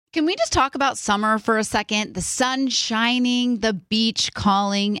Can we just talk about summer for a second? The sun shining, the beach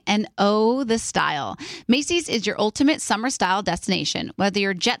calling, and oh, the style. Macy's is your ultimate summer style destination, whether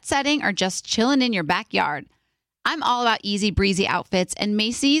you're jet setting or just chilling in your backyard. I'm all about easy breezy outfits, and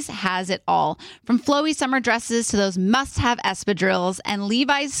Macy's has it all. From flowy summer dresses to those must-have espadrilles and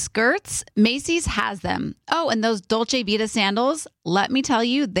Levi's skirts, Macy's has them. Oh, and those Dolce Vita sandals, let me tell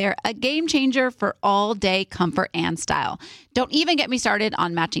you, they're a game changer for all-day comfort and style. Don't even get me started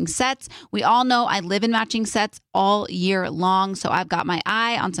on matching sets. We all know I live in matching sets all year long, so I've got my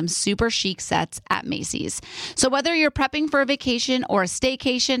eye on some super chic sets at Macy's. So whether you're prepping for a vacation or a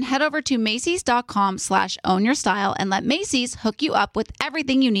staycation, head over to macys.com/ownyourstyle and let Macy's hook you up with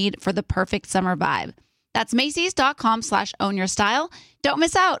everything you need for the perfect summer vibe. That's macys.com/ownyourstyle. Don't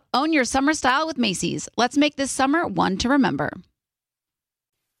miss out. Own your summer style with Macy's. Let's make this summer one to remember.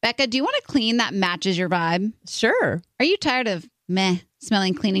 Becca, do you want a clean that matches your vibe? Sure. Are you tired of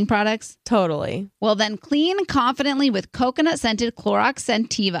smelling cleaning products? Totally. Well, then clean confidently with coconut-scented Clorox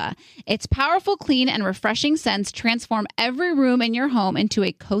Scentiva. Its powerful, clean, and refreshing scents transform every room in your home into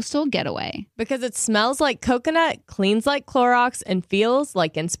a coastal getaway. Because it smells like coconut, cleans like Clorox, and feels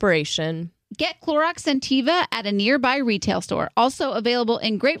like inspiration. Get Clorox Scentiva at a nearby retail store. Also available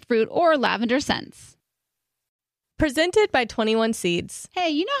in grapefruit or lavender scents. Presented by 21 Seeds. Hey,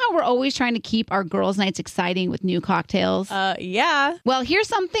 you know how we're always trying to keep our girls' nights exciting with new cocktails? Yeah. Well, here's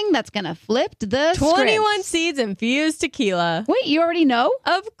something that's going to flip the 21 script. Seeds infused tequila. Wait, you already know?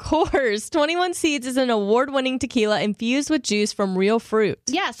 Of course. 21 Seeds is an award-winning tequila infused with juice from real fruit.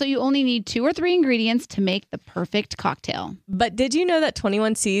 Yeah, so you only need 2 or 3 ingredients to make the perfect cocktail. But did you know that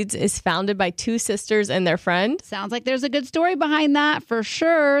 21 Seeds is founded by 2 sisters and their friend? Sounds like there's a good story behind that for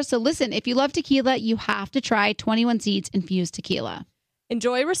sure. So listen, if you love tequila, you have to try 21 Seeds infused tequila.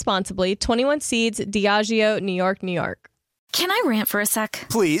 Enjoy responsibly. 21 Seeds, Diageo, New York, New York. Can I rant for a sec?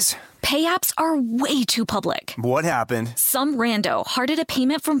 Please. Pay apps are way too public. What happened? Some rando hearted a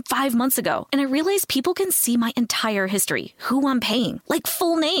payment from 5 months ago, and I realized people can see my entire history, who I'm paying, like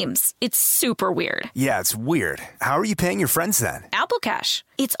full names. It's super weird. Yeah, it's weird. How are you paying your friends then? Apple Cash.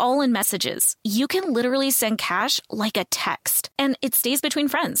 It's all in messages. You can literally send cash like a text, and it stays between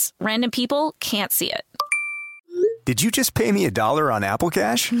friends. Random people can't see it. Did you just pay me $1 on Apple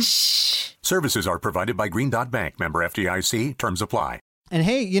Cash? Shh. Services are provided by Green Dot Bank. Member FDIC. Terms apply. And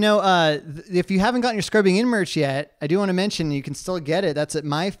hey, if you haven't gotten your Scrubbing In merch yet, I do want to mention you can still get it. That's at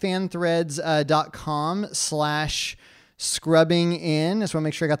myfanthreads.com/scrubbing-in. Just want to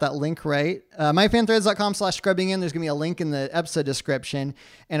make sure I got that link right. Myfanthreads.com/scrubbing-in. There's going to be a link in the episode description.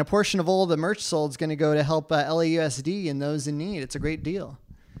 And a portion of all the merch sold is going to go to help LAUSD and those in need. It's a great deal.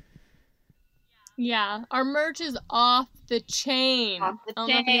 Yeah, our merch is off the chain. Off the I don't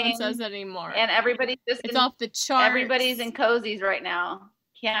know if chain. anyone says that anymore. And everybody's just It's off the charts. Everybody's in cozies right now.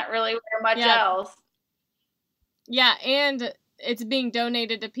 Can't really wear much Yeah. else. Yeah, and it's being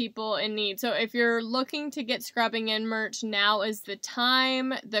donated to people in need. So if you're looking to get Scrubbing In merch, now is the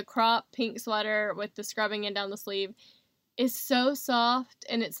time. The crop pink sweater with the Scrubbing In down the sleeve is so soft,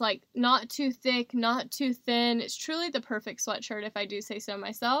 and it's like not too thick, not too thin. It's truly the perfect sweatshirt, if I do say so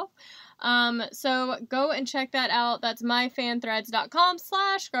myself. So go and check that out. That's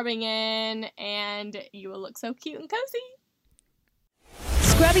myfanthreads.com/scrubbing-in, and you will look so cute and cozy.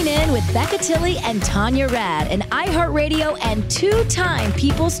 Scrubbing In with Becca Tilley and Tanya Rad, an iHeartRadio and 2-time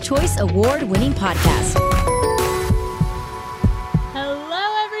People's Choice Award-winning podcast.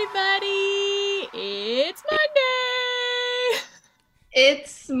 Hello, everybody. It's Monday.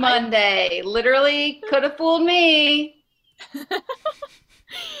 It's Monday. Literally could have fooled me.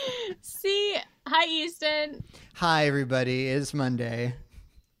 See, hi, Easton. Hi, everybody. It's Monday.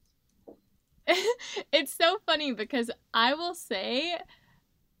 It's so funny because I will say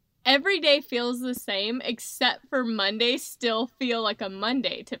every day feels the same except for Mondays still feel like a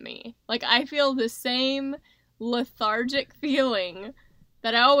Monday to me. Like I feel the same lethargic feeling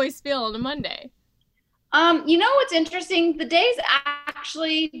that I always feel on a Monday. You know what's interesting? The days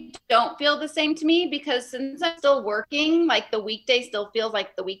actually don't feel the same to me because since I'm still working, like the weekday still feels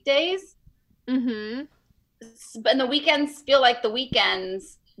like the weekdays. Mm-hmm. And the weekends feel like the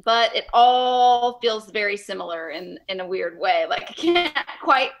weekends, but it all feels very similar in a weird way. Like I can't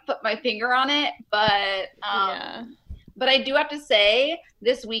quite put my finger on it, but but I do have to say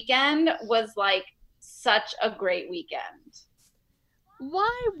this weekend was like such a great weekend.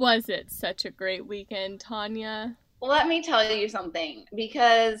 Why was it such a great weekend, Tanya? Let me tell you something,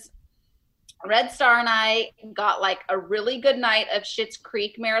 because Red Star and I got like a really good night of Schitt's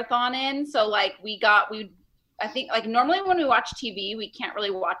Creek marathon in. So like I think like normally when we watch TV, we can't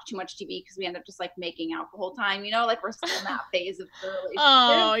really watch too much TV because we end up just like making out the whole time, you know, like we're still in that phase of the relationship.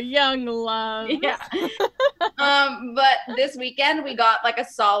 Oh, young love. Yeah. But this weekend we got like a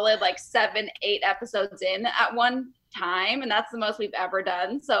solid like 7-8 episodes in at one time, and that's the most we've ever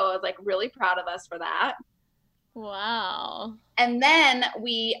done. So I was like really proud of us for that. Wow. And then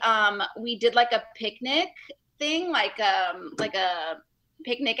we did like a picnic thing, like a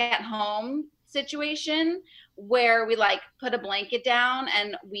picnic at home situation where we like put a blanket down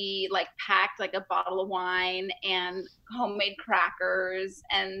and we like packed like a bottle of wine and homemade crackers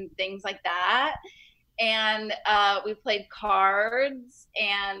and things like that. And we played cards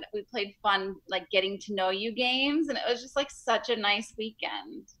and we played fun like getting to know you games, and it was just like such a nice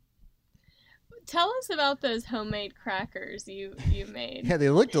weekend. Tell us about those homemade crackers you made. Yeah, they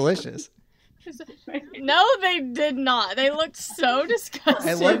look delicious. No, they did not. They looked so disgusting.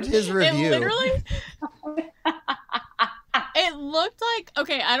 I loved his review. It looked like,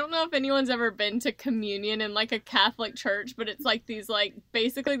 okay, I don't know if anyone's ever been to communion in like a Catholic church, but it's like these like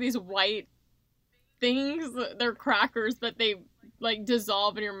basically these white things. They're crackers, but they like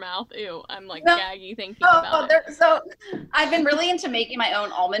dissolve in your mouth. Ew, I'm like gaggy thinking about it. So I've been really into making my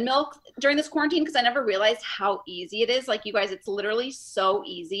own almond milk during this quarantine because I never realized how easy it is. Like you guys, it's literally so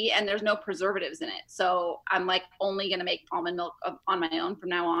easy and there's no preservatives in it. So I'm like only going to make almond milk on my own from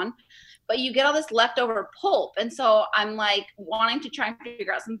now on. But you get all this leftover pulp. And so I'm like wanting to try and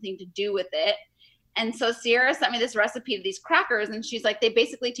figure out something to do with it. And so Sierra sent me this recipe of these crackers and she's like, they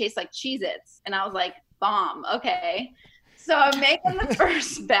basically taste like Cheez-Its. And I was like, bomb. Okay. So I'm making the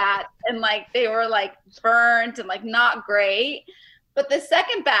first batch and like they were like burnt and like not great. But the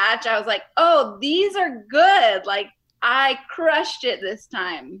second batch, I was like, oh, these are good. Like I crushed it this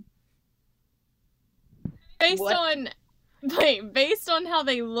time. Based on how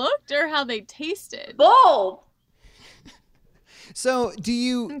they looked or how they tasted? Both. So do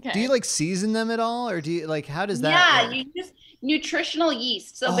you like season them at all, or do you like how does that work? You use nutritional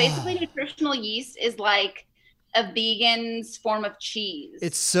yeast. So basically nutritional yeast is like a vegan's form of cheese.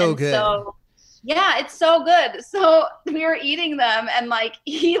 It's so good. So yeah, it's so good. So we were eating them and like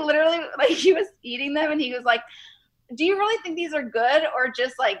he literally like he was eating them and he was like, do you really think these are good or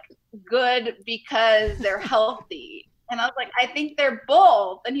just like good because they're healthy? And I was like, I think they're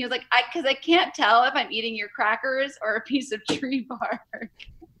both. And he was like, because I can't tell if I'm eating your crackers or a piece of tree bark.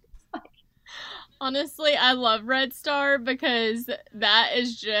 Honestly, I love Red Star because that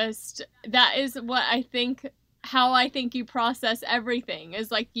is what I think, how I think you process everything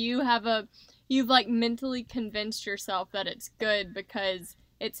is like you've like mentally convinced yourself that it's good because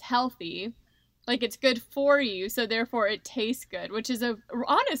it's healthy. Like it's good for you, so therefore it tastes good, which is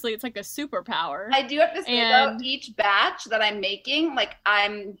honestly, it's like a superpower. I do have to say though, each batch that I'm making, like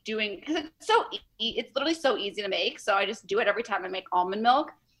I'm doing, because it's literally so easy to make. So I just do it every time I make almond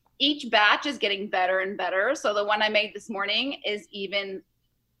milk. Each batch is getting better and better. So the one I made this morning is even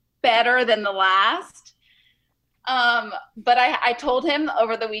better than the last. But I told him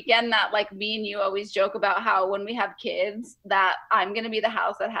over the weekend that like me and you always joke about how when we have kids that I'm going to be the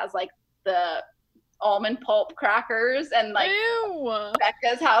house that has like the almond pulp crackers and like Ew.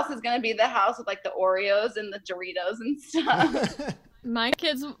 Becca's house is going to be the house with like the Oreos and the Doritos and stuff. My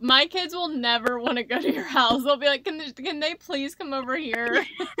kids will never want to go to your house. They'll be like, can they please come over here?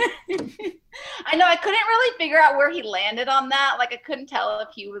 I know. I couldn't really figure out where he landed on that. Like I couldn't tell if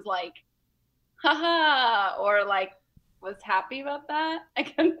he was like, haha, or like was happy about that. I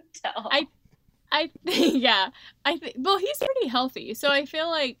couldn't tell. I think, well, he's pretty healthy. So I feel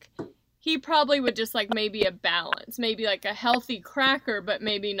like he probably would just like maybe a balance, maybe like a healthy cracker, but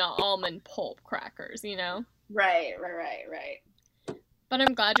maybe not almond pulp crackers, you know? Right. But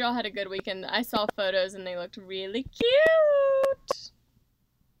I'm glad y'all had a good weekend. I saw photos and they looked really cute.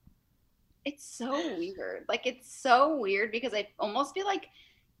 It's so weird. Like, it's so weird because I almost feel like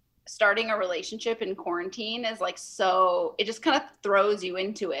starting a relationship in quarantine is like so, it just kind of throws you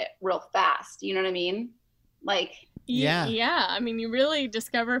into it real fast. You know what I mean? Like, yeah. I mean, you really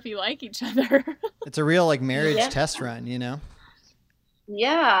discover if you like each other. It's a real like marriage test run, you know?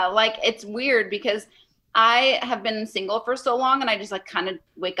 Yeah, like it's weird because I have been single for so long and I just like kind of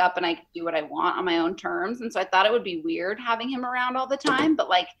wake up and I do what I want on my own terms. And so I thought it would be weird having him around all the time, but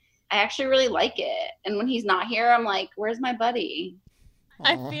like I actually really like it. And when he's not here, I'm like, where's my buddy?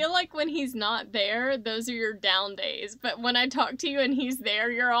 I feel like when he's not there, those are your down days. But when I talk to you and he's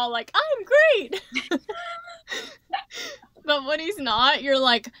there, you're all like, I'm great. But when he's not, you're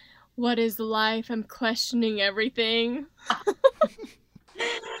like, what is life? I'm questioning everything.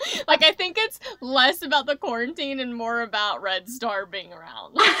 Like, I think it's less about the quarantine and more about Red Star being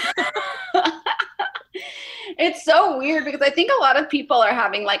around. It's so weird because I think a lot of people are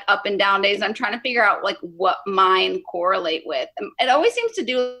having like up and down days. I'm trying to figure out like what mine correlate with. It always seems to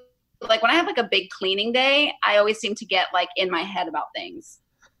do like when I have like a big cleaning day, I always seem to get like in my head about things.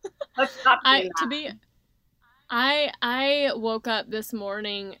 Let's stop doing that. I woke up this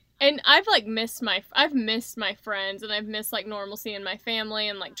morning and I've missed my friends and I've missed like normalcy in my family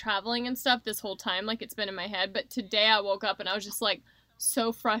and like traveling and stuff this whole time. Like it's been in my head. But today I woke up and I was just like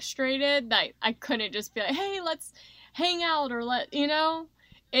so frustrated that I couldn't just be like, hey, let's hang out or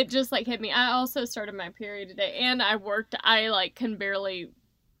it just like hit me. I also started my period today and I like can barely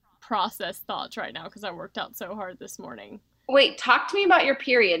process thoughts right now because I worked out so hard this morning. Wait, talk to me about your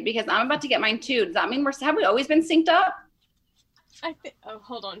period because I'm about to get mine too. Does that mean have we always been synced up?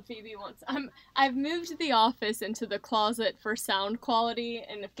 Hold on, Phoebe wants. I've moved the office into the closet for sound quality,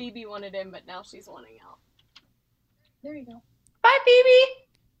 and Phoebe wanted in, but now she's wanting out. There you go. Bye,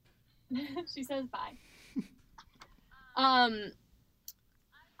 Phoebe. She says bye.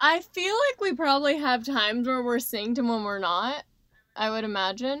 I feel like we probably have times where we're synced and when we're not. I would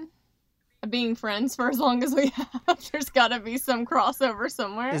imagine. Being friends for as long as we have, there's got to be some crossover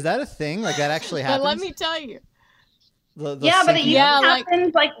somewhere. Is that a thing? Like that actually happens? But let me tell you. But it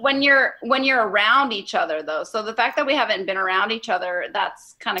happens like when you're around each other though. So the fact that we haven't been around each other,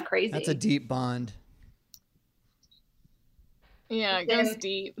 that's kind of crazy. That's a deep bond. Yeah, it goes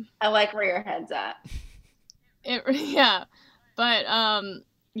deep. I like where your head's at.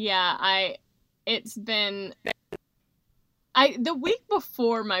 It's been the week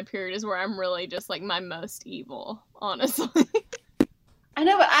before my period is where I'm really just like my most evil, honestly. I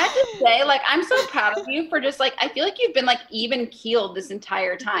know, but I have to say, like, I'm so proud of you for just like, I feel like you've been like even keeled this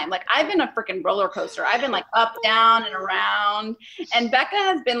entire time. Like I've been a freaking roller coaster. I've been like up, down, and around. And Becca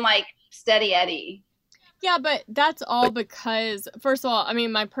has been like steady Eddie. Yeah, but that's all because, first of all, I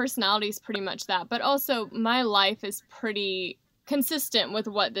mean, my personality is pretty much that. But also my life is pretty consistent with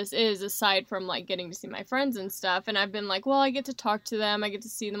what this is, aside from like getting to see my friends and stuff. And I've been like, well, I get to talk to them. I get to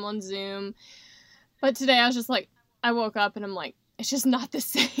see them on Zoom. But today I was just like, I woke up and I'm like, it's just not the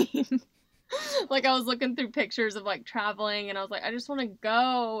same. Like I was looking through pictures of like traveling and I was like, I just want to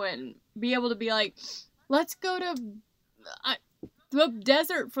go and be able to be like, let's go to the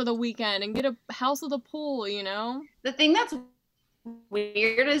desert for the weekend and get a house with a pool, you know? The thing that's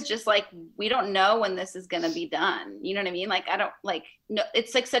weird is just like we don't know when this is going to be done. You know what I mean? Like I don't like no,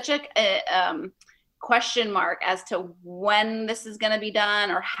 it's like such a question mark as to when this is going to be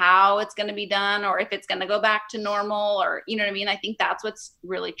done or how it's going to be done or if it's going to go back to normal or you know what I mean? I think that's what's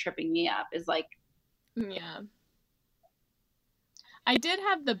really tripping me up is like yeah. I did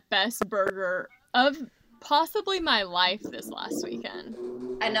have the best burger of possibly my life this last weekend.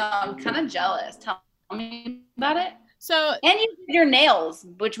 I know, I'm kind of jealous. Tell me about it. So and you did your nails,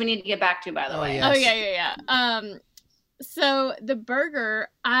 which we need to get back to, by the way. Yes. Oh yeah. So the burger,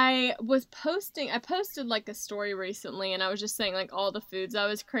 I posted like a story recently, and I was just saying like all the foods I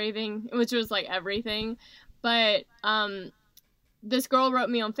was craving, which was like everything. But this girl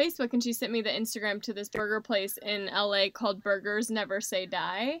wrote me on Facebook, and she sent me the Instagram to this burger place in LA called Burgers Never Say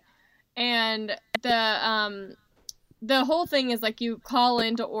Die, and the whole thing is like you call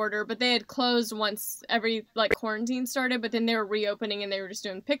in to order, but they had closed once every like quarantine started, but then they were reopening and they were just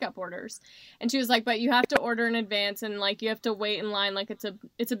doing pickup orders. And she was like, but you have to order in advance and like you have to wait in line. Like it's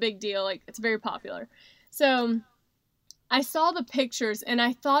a big deal. Like it's very popular. So I saw the pictures and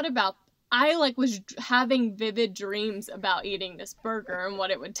I thought about, I like was having vivid dreams about eating this burger and what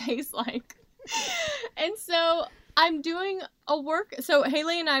it would taste like. And so I'm doing so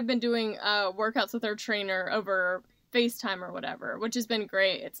Haley and I have been doing workouts with our trainer over FaceTime or whatever, which has been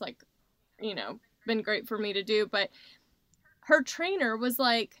great. It's like, you know, been great for me to do. But her trainer was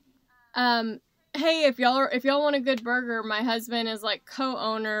like, hey, if y'all want a good burger, my husband is like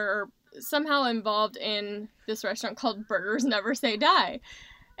co-owner or somehow involved in this restaurant called Burgers Never Say Die.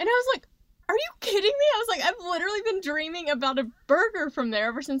 And I was like, are you kidding me? I was like, I've literally been dreaming about a burger from there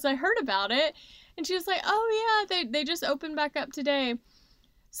ever since I heard about it. And she was like, oh yeah, they just opened back up today.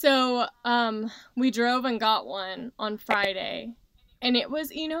 So we drove and got one on Friday, and it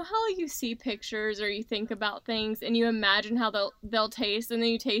was, you know how you see pictures or you think about things and you imagine how they'll taste, and then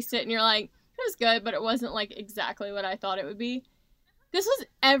you taste it and you're like, it was good, but it wasn't like exactly what I thought it would be. This was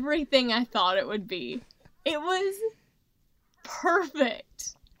everything I thought it would be. It was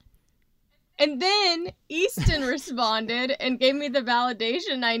perfect. And then Easton responded and gave me the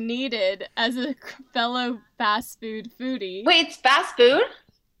validation I needed as a fellow fast food foodie. Wait, it's fast food?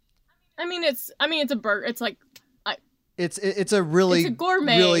 I mean, it's a burger. It's like, It's a really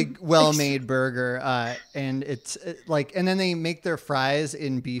gourmet, really well made burger, and it's like, and then they make their fries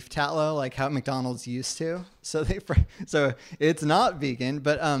in beef tallow like how McDonald's used to. So so it's not vegan,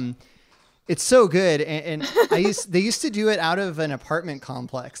 but it's so good. And they used to do it out of an apartment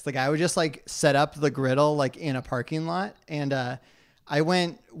complex. The guy would just like set up the griddle like in a parking lot, and I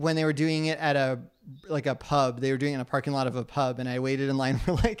went when they were doing it at a pub. They were doing it in a parking lot of a pub, and I waited in line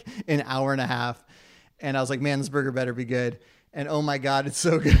for like an hour and a half. And I was like, man, this burger better be good. And oh my God, it's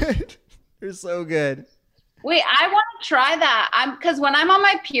so good. They're so good. Wait, I want to try that. Because when I'm on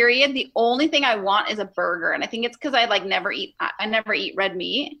my period, the only thing I want is a burger. And I think it's because I never eat red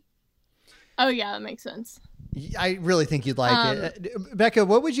meat. Oh yeah, that makes sense. I really think you'd like it. Becca,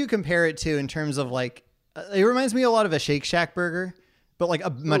 what would you compare it to in terms of like, it reminds me a lot of a Shake Shack burger, but like a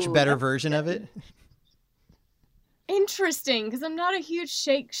much better version of it. Interesting, because I'm not a huge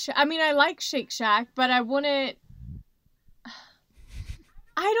Shake Shack. I mean, I like Shake Shack, but I wouldn't.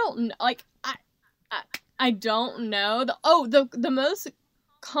 I don't know. Like, I don't know. The most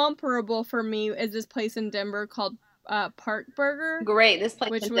comparable for me is this place in Denver called Park Burger. Great, this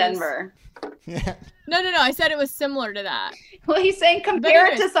place in Denver. Yeah. No. I said it was similar to that. Well, he's saying compare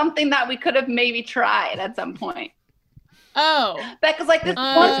it to something that we could have maybe tried at some point. Oh. Becca's like, this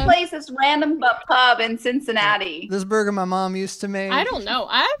one place, this random pub in Cincinnati. This burger my mom used to make. I don't know.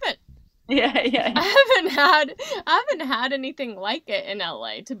 I haven't. Yeah. I haven't had anything like it in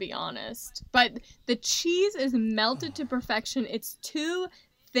LA, to be honest. But the cheese is melted to perfection. It's two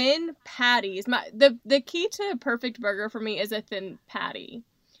thin patties. The key to a perfect burger for me is a thin patty.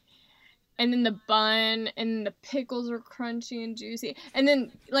 And then the bun and the pickles are crunchy and juicy. And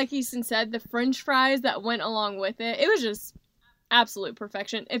then, like Easton said, the French fries that went along with it. It was just absolute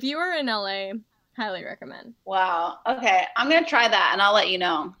perfection. If you are in LA, highly recommend. Wow. Okay. I'm going to try that and I'll let you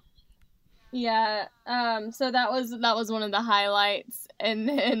know. Yeah. So that was one of the highlights. And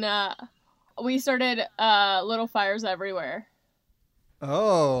then we started Little Fires Everywhere.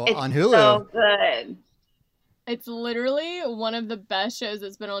 Oh, it's on Hulu. So good. It's literally one of the best shows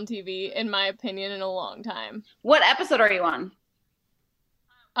that's been on TV, in my opinion, in a long time. What episode are you on?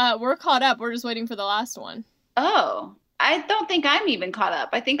 We're caught up. We're just waiting for the last one. Oh, I don't think I'm even caught up.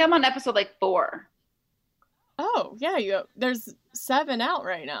 I think I'm on episode 4. Oh, yeah. There's 7 out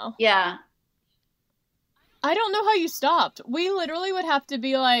right now. Yeah. I don't know how you stopped. We literally would have to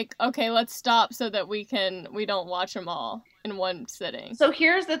be like, okay, let's stop so that we don't watch them all in one sitting. So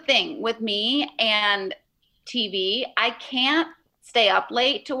here's the thing with me and TV, I can't stay up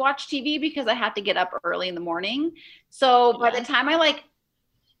late to watch TV because I have to get up early in the morning. So by the time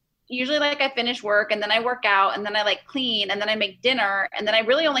usually I finish work and then I work out and then I clean and then I make dinner and then I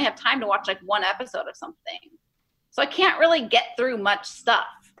really only have time to watch one episode of something. So I can't really get through much stuff.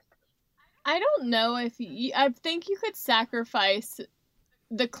 I don't know I think you could sacrifice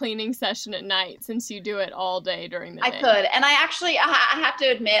the cleaning session at night since you do it all day during the day. I could. And I have to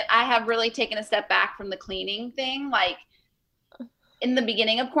admit, I have really taken a step back from the cleaning thing. In the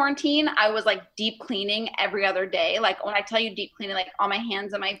beginning of quarantine, I was deep cleaning every other day. When I tell you deep cleaning, all my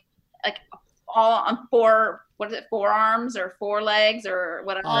hands and my, all on forearms or forelegs or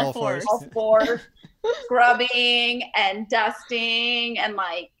whatever. All fours. All fours. Scrubbing and dusting and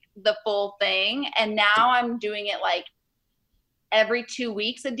the full thing. And now I'm doing it every 2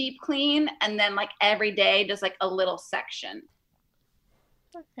 weeks a deep clean and then every day just a little section.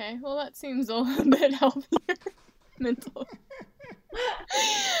 Okay, well that seems a little bit healthier mentally.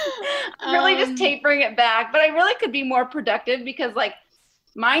 Really just tapering it back, but I really could be more productive because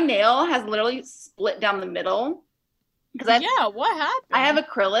my nail has literally split down the middle because what happened? I have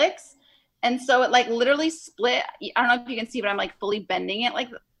acrylics and so it literally split. I don't know if you can see, but I'm fully bending it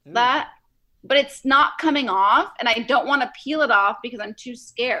that. But it's not coming off, and I don't want to peel it off because I'm too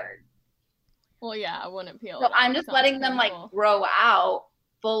scared. Well, yeah, I wouldn't peel it So off. I'm just letting them grow out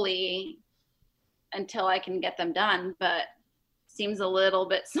fully until I can get them done, but seems a little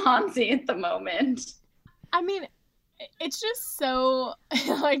bit sonzy at the moment. I mean, it's just so,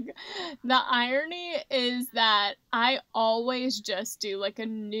 the irony is that I always just do a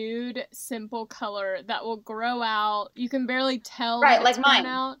nude, simple color that will grow out. You can barely tell right, that it's mine.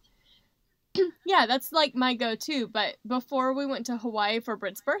 Out. Yeah, that's my go-to. But before we went to Hawaii for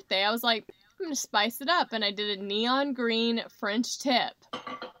Britt's birthday, I was like, I'm going to spice it up. And I did a neon green French tip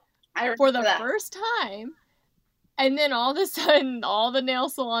for the first time. And then all of a sudden, all the nail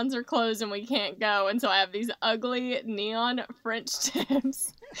salons are closed and we can't go. And so I have these ugly neon French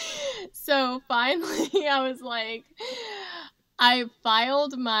tips. So finally, I was like, I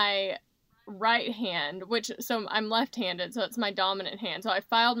filed my right hand, so I'm left-handed, so it's my dominant hand. So I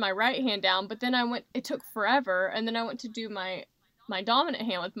filed my right hand down, but then it took forever, and then I went to do my dominant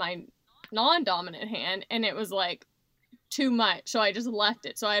hand with my non-dominant hand, and it was like too much, so I just left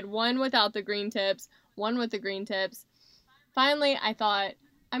it. So I had one without the green tips, one with the green tips. Finally, I thought,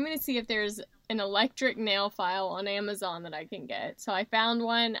 I'm going to see if there's an electric nail file on Amazon that I can get. So I found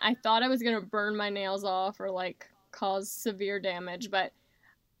one. I thought I was going to burn my nails off or like cause severe damage, but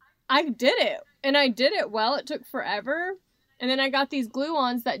I did it, and I did it well. It took forever, and then I got these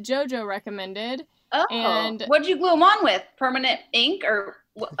glue-ons that JoJo recommended. Oh, and what'd you glue them on with? Permanent ink or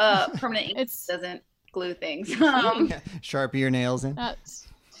permanent ink doesn't glue things. Sharpie your nails in.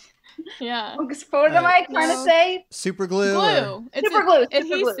 Yeah. What am I trying to say? Super glue. Super glue.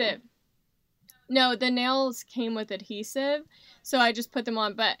 Adhesive. No, the nails came with adhesive, so I just put them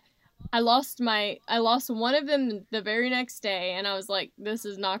on, but I lost one of them the very next day, and I was like, this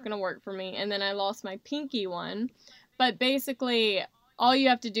is not going to work for me. And then I lost my pinky one. But basically, all you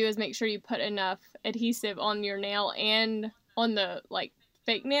have to do is make sure you put enough adhesive on your nail and on the like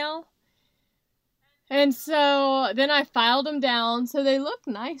fake nail. And so then I filed them down, so they look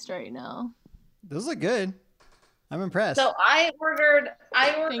nice right now. Those look good. I'm impressed. So I ordered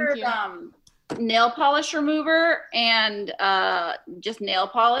nail polish remover and just nail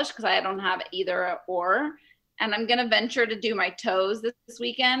polish because I don't have either or, and I'm gonna venture to do my toes this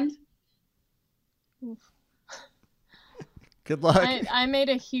weekend. Good luck. I made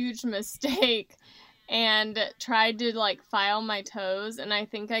a huge mistake and tried to like file my toes, and I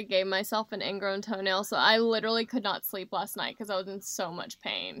think I gave myself an ingrown toenail, so I literally could not sleep last night because I was in so much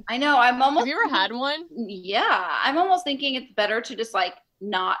pain. I know. Have you ever had one? Yeah, I'm almost thinking it's better to just like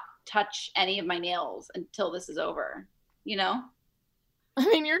not touch any of my nails until this is over, you know? I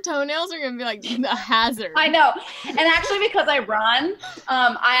mean, your toenails are gonna be like a hazard. I know. And actually, because I run,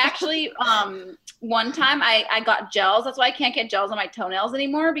 one time I got gels. That's why I can't get gels on my toenails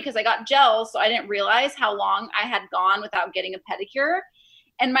anymore, because I got gels, so I didn't realize how long I had gone without getting a pedicure.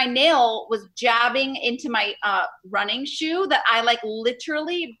 And my nail was jabbing into my running shoe that I like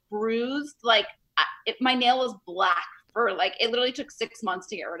literally bruised. Like my nail was black for like, it literally took 6 months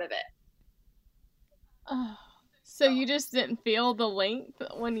to get rid of it. Oh, so you just didn't feel the length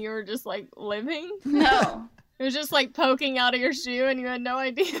when you were just like living? No. It was just like poking out of your shoe and you had no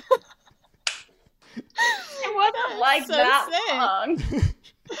idea. It wasn't like so that long.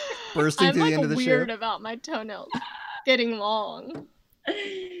 Bursting through the end of the shoe. I'm weird about my toenails getting long.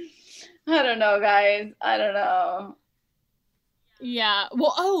 I don't know, guys. I don't know. Yeah.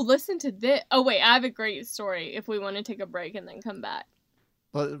 Well, listen to this. Oh, wait. I have a great story if we want to take a break and then come back.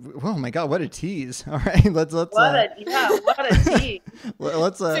 Well, oh my God, what a tease. All right, let's what a tease.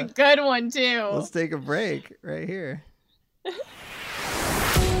 Let's it's a good one too. Let's take a break right here.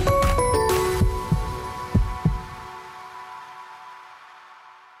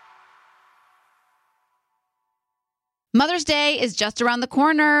 Mother's Day is just around the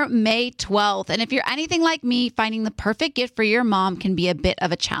corner, May 12th. And if you're anything like me, finding the perfect gift for your mom can be a bit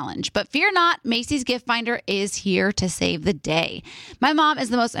of a challenge. But fear not, Macy's Gift Finder is here to save the day. My mom is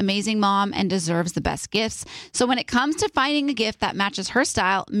the most amazing mom and deserves the best gifts. So when it comes to finding a gift that matches her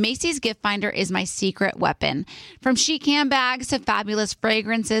style, Macy's Gift Finder is my secret weapon. From chic handbags to fabulous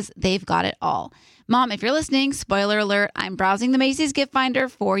fragrances, they've got it all. Mom, if you're listening, spoiler alert, I'm browsing the Macy's Gift Finder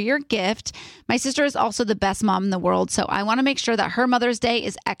for your gift. My sister is also the best mom in the world, so I want to make sure that her Mother's Day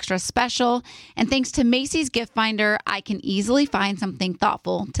is extra special. And thanks to Macy's Gift Finder, I can easily find something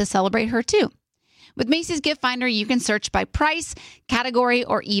thoughtful to celebrate her too. With Macy's Gift Finder, you can search by price, category,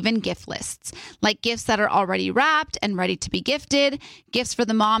 or even gift lists, like gifts that are already wrapped and ready to be gifted, gifts for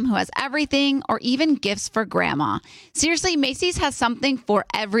the mom who has everything, or even gifts for grandma. Seriously, Macy's has something for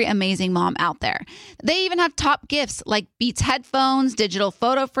every amazing mom out there. They even have top gifts like Beats headphones, digital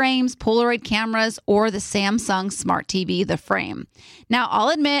photo frames, Polaroid cameras, or the Samsung Smart TV, The Frame. Now, I'll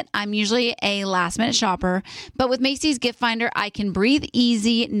admit, I'm usually a last-minute shopper, but with Macy's Gift Finder, I can breathe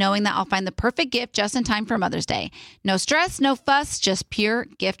easy knowing that I'll find the perfect gift just in time for Mother's Day. No stress, no fuss, just pure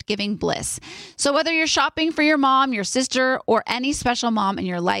gift-giving bliss. So whether you're shopping for your mom, your sister, or any special mom in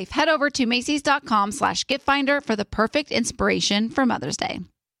your life, head over to Macys.com/giftfinder for the perfect inspiration for Mother's Day.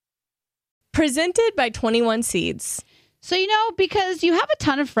 Presented by 21 Seeds. So, because you have a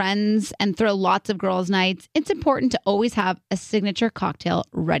ton of friends and throw lots of girls' nights, it's important to always have a signature cocktail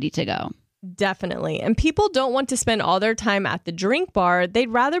ready to go. Definitely. And people don't want to spend all their time at the drink bar.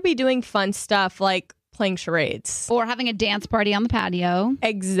 They'd rather be doing fun stuff like playing charades. Or having a dance party on the patio.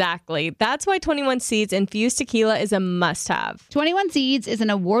 Exactly. That's why 21 Seeds infused tequila is a must-have. 21 Seeds is an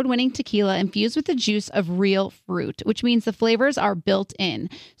award-winning tequila infused with the juice of real fruit, which means the flavors are built in.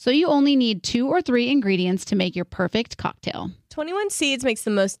 So you only need 2 or 3 ingredients to make your perfect cocktail. 21 Seeds makes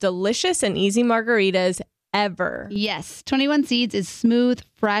the most delicious and easy margaritas ever. Yes, 21 Seeds is smooth,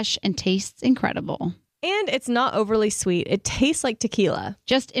 fresh, and tastes incredible. And it's not overly sweet. It tastes like tequila.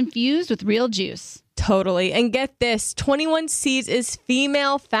 Just infused with real juice. Totally. And get this, 21 Seeds is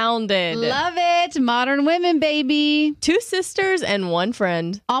female founded. Love it. Modern women, baby. 2 sisters and 1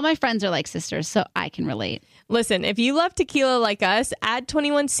 friend. All my friends are like sisters, so I can relate. Listen, if you love tequila like us, add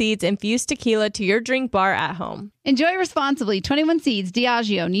 21 Seeds infused tequila to your drink bar at home. Enjoy responsibly. 21 Seeds,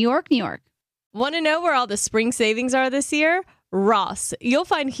 Diageo, New York, New York. Want to know where all the spring savings are this year? Ross. You'll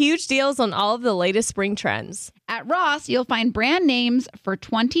find huge deals on all of the latest spring trends. At Ross, you'll find brand names for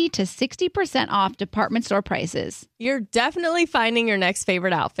 20 to 60% off department store prices. You're definitely finding your next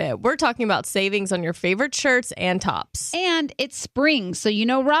favorite outfit. We're talking about savings on your favorite shirts and tops. And it's spring, so you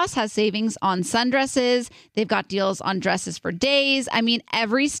know Ross has savings on sundresses. They've got deals on dresses for days. I mean,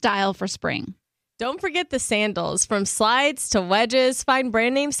 every style for spring. Don't forget the sandals. From slides to wedges, find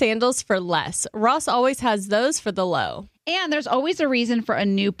brand name sandals for less. Ross always has those for the low. And there's always a reason for a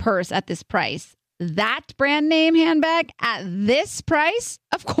new purse at this price. That brand name handbag at this price?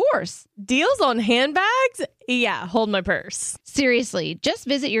 Of course. Deals on handbags? Yeah, hold my purse. Seriously, just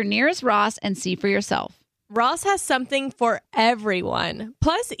visit your nearest Ross and see for yourself. Ross has something for everyone.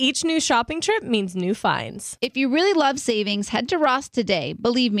 Plus, each new shopping trip means new finds. If you really love savings, head to Ross today.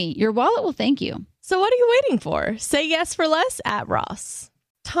 Believe me, your wallet will thank you. So what are you waiting for? Say yes for less at Ross.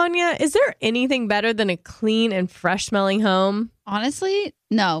 Tanya, is there anything better than a clean and fresh smelling home? Honestly,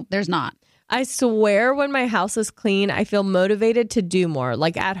 no, there's not. I swear when my house is clean, I feel motivated to do more,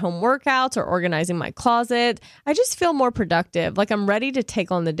 like at-home workouts or organizing my closet. I just feel more productive, like I'm ready to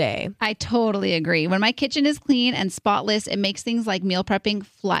take on the day. I totally agree. When my kitchen is clean and spotless, it makes things like meal prepping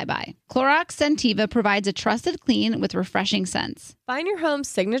fly by. Clorox Scentiva provides a trusted clean with refreshing scents. Find your home's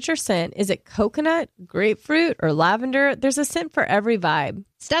signature scent. Is it coconut, grapefruit, or lavender? There's a scent for every vibe.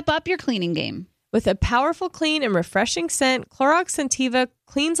 Step up your cleaning game. With a powerful, clean, and refreshing scent, Clorox Scentiva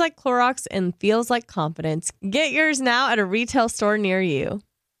cleans like Clorox and feels like confidence. Get yours now at a retail store near you.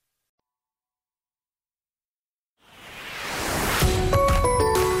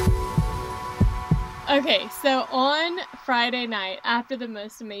 Okay, so on Friday night, after the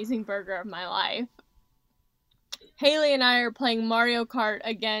most amazing burger of my life, Haley and I are playing Mario Kart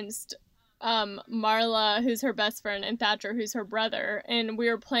against Marla, who's her best friend, and Thatcher, who's her brother, and we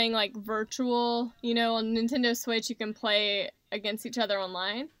were playing like virtual, on Nintendo Switch you can play against each other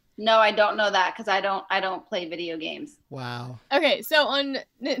online. No, I don't know that because I don't play video games. Wow. Okay, so on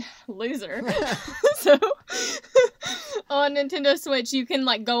loser. So on Nintendo Switch you can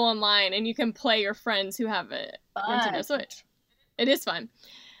like go online and you can play your friends who have a Nintendo Switch. It is fun.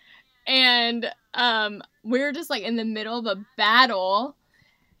 And we're just like in the middle of a battle.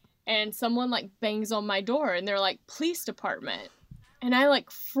 And someone like bangs on my door and they're like, police department. And I like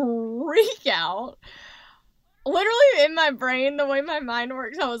freak out. Literally in my brain, the way my mind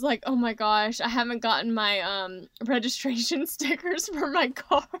works, I was like, oh my gosh, I haven't gotten my registration stickers for my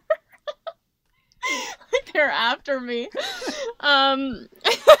car. Like they're after me.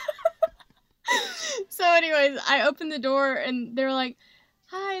 So anyways, I opened the door and they're like,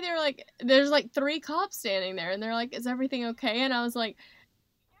 hi. They were like, there's like 3 cops standing there. And they're like, is everything okay? And I was like,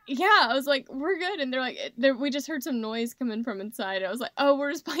 yeah, I was like, we're good. And they're like, we just heard some noise coming from inside. I was like, oh,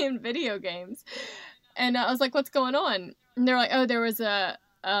 we're just playing video games. And I was like, what's going on? And they're like, oh, there was a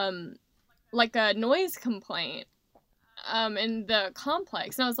noise complaint in the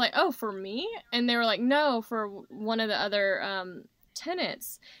complex. And I was like, oh, for me? And they were like, no, for one of the other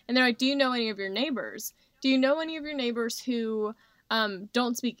tenants. And they're like, do you know any of your neighbors? Do you know any of your neighbors who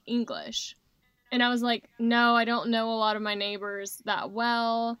don't speak English? And I was like, no, I don't know a lot of my neighbors that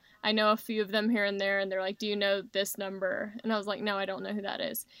well. I know a few of them here and there. And they're like, do you know this number? And I was like, no, I don't know who that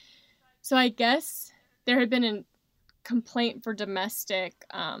is. So I guess there had been a complaint for domestic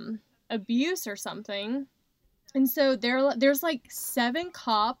abuse or something. And so there's like 7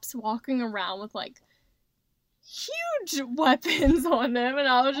 cops walking around with like huge weapons on them, and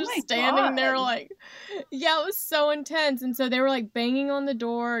I was just standing there like, yeah, it was so intense. And so they were like banging on the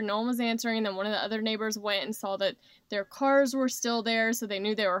door, no one was answering, and then one of the other neighbors went and saw that their cars were still there, so they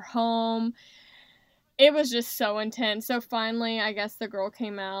knew they were home. it was just so intense. So finally, I guess the girl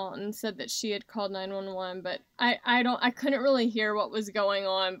came out and said that she had called 911, but I couldn't really hear what was going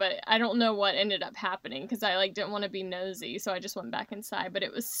on, but I don't know what ended up happening because I like didn't want to be nosy, so I just went back inside. But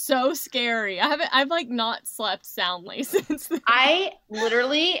it was so scary. I've like not slept soundly since then. I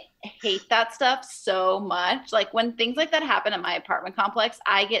literally hate that stuff so much. Like when things like that happen at my apartment complex,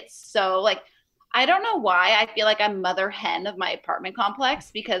 I get so like, I don't know why I feel like I'm mother hen of my apartment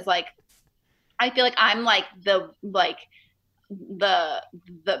complex, because like I feel like I'm like the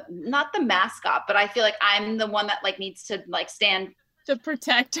not the mascot, but I feel like I'm the one that like needs to like stand. The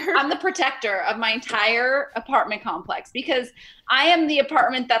protector. I'm the protector of my entire apartment complex because I am the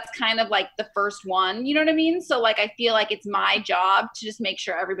apartment that's kind of like the first one, you know what I mean? So like I feel like it's my job to just make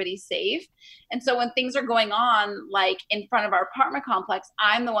sure everybody's safe. And so when things are going on like in front of our apartment complex,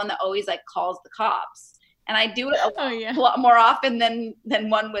 I'm the one that always like calls the cops. And I do it a lot more often than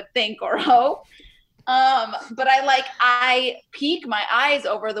one would think or hope. But I peek my eyes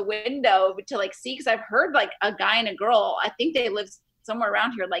over the window to like see, because I've heard like a guy and a girl, I think they live somewhere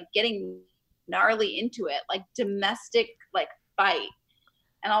around here, like getting gnarly into it, like domestic like fight.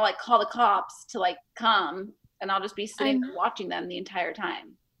 And I'll like call the cops to like come, and I'll just be sitting watching them the entire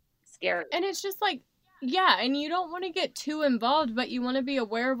time. Scary. And it's just like, yeah, and you don't want to get too involved, but you want to be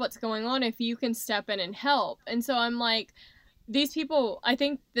aware of what's going on if you can step in and help. And so I'm like, these people, I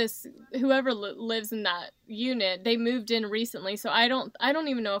think whoever lives in that unit, they moved in recently, so I don't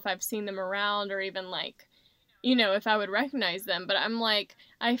even know if I've seen them around or even like, you know, if I would recognize them. But I'm like,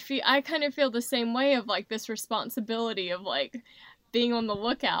 I kind of feel the same way of like this responsibility of like being on the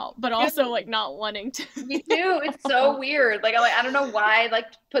lookout, but also like not wanting to. Me too. It's so weird. Like I don't know why I like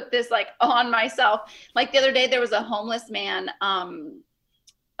put this like on myself. Like the other day there was a homeless man. I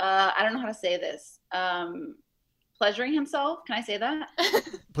don't know how to say this. Pleasuring himself. Can I say that?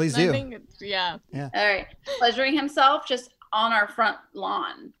 Please do. I think yeah. All right. Pleasuring himself just on our front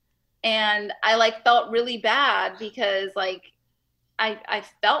lawn. And I like felt really bad because like I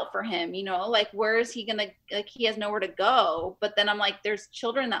felt for him, you know, like where is he gonna, like he has nowhere to go. But then I'm like, there's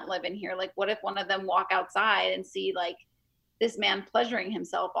children that live in here. Like what if one of them walk outside and see like this man pleasuring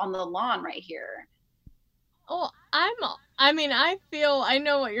himself on the lawn right here? Oh, I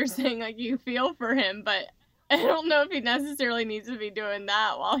know what you're saying, like you feel for him, but I don't know if he necessarily needs to be doing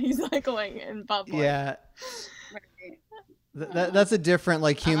that while he's like going in public. Yeah. That's a different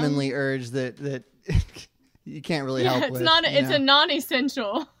like humanly urge that you can't really help with. It's a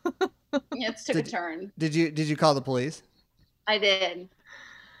non-essential. Yeah, it took a turn. Did you call the police? I did.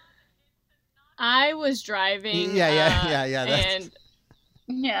 I was driving. Yeah. And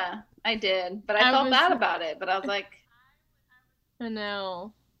yeah, I did. But I felt bad about it. But I was like, I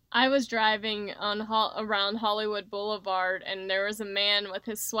know. I was driving around Hollywood Boulevard, and there was a man with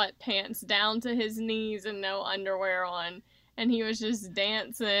his sweatpants down to his knees and no underwear on, and he was just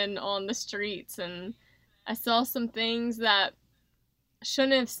dancing on the streets, and I saw some things that I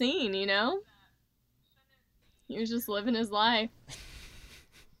shouldn't have seen, you know? He was just living his life.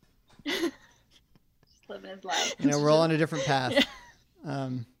 Just living his life. You know, we're all on a different path. Yeah.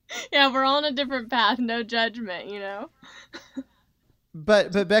 Yeah, we're all on a different path, no judgment, you know?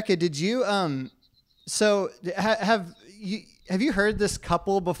 But Becca, did you so have you heard this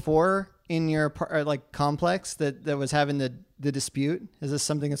couple before in your like complex that was having the dispute? Is this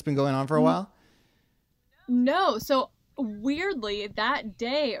something that's been going on for a while? No. So weirdly, that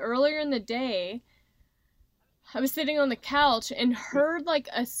day, earlier in the day, I was sitting on the couch and heard like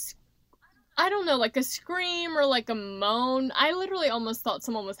a scream or like a moan. I literally almost thought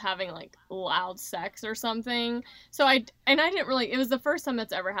someone was having like loud sex or something. So I didn't really, it was the first time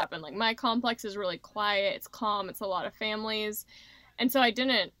that's ever happened. Like my complex is really quiet. It's calm. It's a lot of families. And so I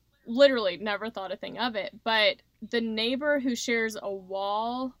never thought a thing of it. But the neighbor who shares a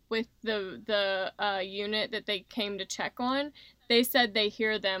wall with the unit that they came to check on, they said they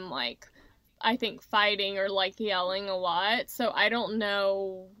hear them like, I think fighting or like yelling a lot. So I don't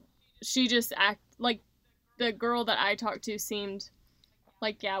know. She just like the girl that I talked to seemed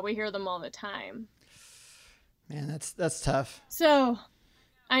like, yeah, we hear them all the time. Man, that's tough. So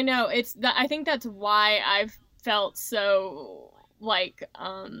I know I think that's why I've felt so like,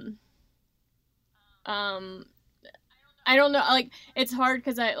 I don't know, like it's hard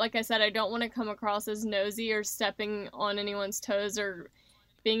because like I said, I don't want to come across as nosy or stepping on anyone's toes or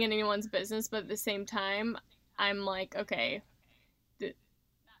being in anyone's business. But at the same time, I'm like, okay,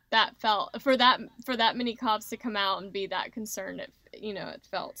 that felt for that many cops to come out and be that concerned, it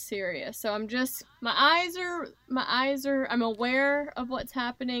felt serious. So I'm just, my eyes are I'm aware of what's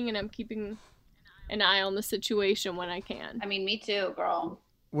happening, and I'm keeping an eye on the situation when I can. I mean, me too, girl.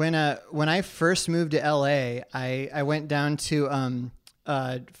 when I first moved to LA, I went down to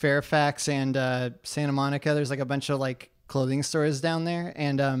Fairfax and Santa Monica. There's like a bunch of like clothing stores down there,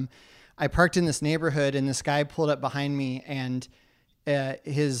 and I parked in this neighborhood, and this guy pulled up behind me, and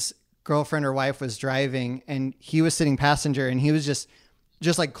his girlfriend or wife was driving, and he was sitting passenger, and he was just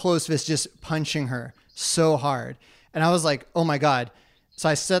like closed fist, just punching her so hard, and I was like, oh my God. So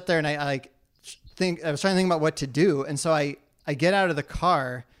I sat there and I was trying to think about what to do, and so I get out of the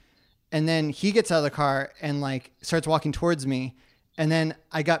car, and then he gets out of the car and like starts walking towards me. And then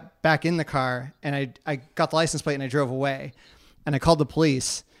I got back in the car, and I got the license plate, and I drove away, and I called the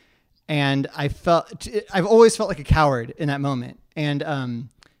police, and I've always felt like a coward in that moment. And,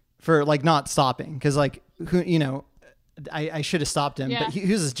 for like not stopping. Cause like, I should have stopped him, but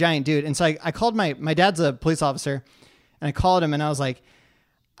he was this giant dude. And so I called my dad's a police officer, and I called him, and I was like,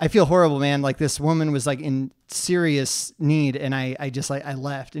 I feel horrible, man. Like this woman was like in serious need. And I just like, I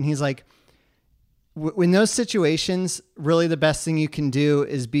left. And he's like, in those situations, really the best thing you can do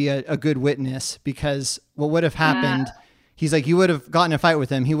is be a good witness, because what would have happened, he's like, you would have gotten in a fight with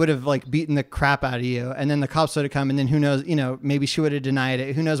him. He would have like beaten the crap out of you. And then the cops would have come, and then who knows, maybe she would have denied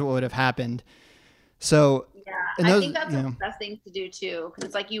it. Who knows what would have happened. So I think that's the best thing to do too. Cause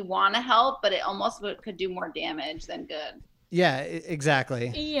it's like, you want to help, but it almost could do more damage than good. Yeah,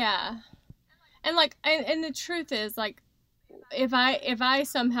 exactly. Yeah. And like, and the truth is like, if I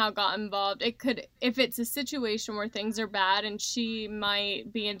somehow got involved, it could, if it's a situation where things are bad and she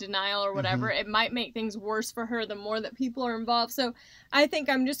might be in denial or whatever, it might make things worse for her the more that people are involved. So I think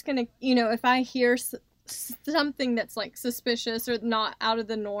I'm just going to, if I hear something that's like suspicious or not out of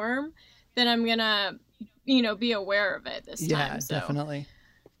the norm, then I'm going to, be aware of it this time. Yeah, so. Definitely.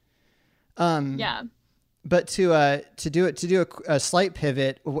 Yeah. But to do a slight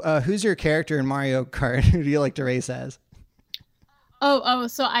pivot, who's your character in Mario Kart? Who do you like to race as? Oh,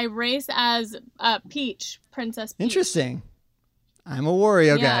 so I race as Peach, Princess Peach. Interesting. I'm a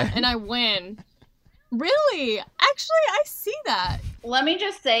Wario guy. And I win. Really? Actually, I see that. Let me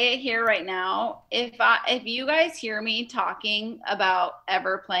just say it here right now. If you guys hear me talking about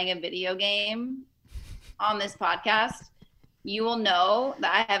ever playing a video game on this podcast, you will know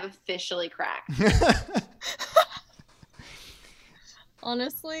that I have officially cracked.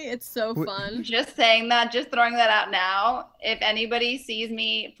 Honestly, it's so fun. Just saying that, just throwing that out now. If anybody sees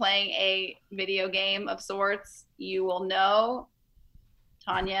me playing a video game of sorts, you will know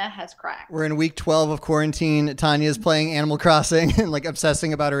Tanya has cracked. We're in week 12 of quarantine. Tanya's playing Animal Crossing and like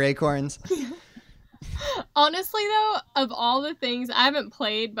obsessing about her acorns. Honestly, though, of all the things I haven't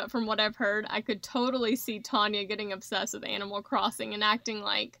played, but from what I've heard, I could totally see Tanya getting obsessed with Animal Crossing and acting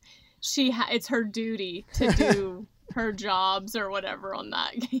like it's her duty to do her jobs or whatever on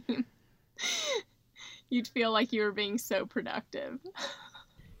that game. You'd feel like you were being so productive.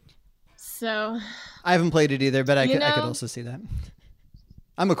 So I haven't played it either, but I could also see that.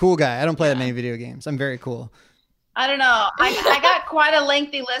 I'm a cool guy. I don't play that many video games. I'm very cool. I don't know. I got quite a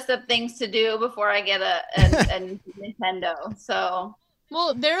lengthy list of things to do before I get a Nintendo. So,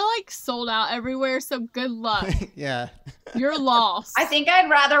 well, they're like sold out everywhere. So good luck. Yeah, you're lost. I think I'd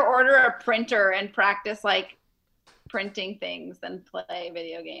rather order a printer and practice like printing things than play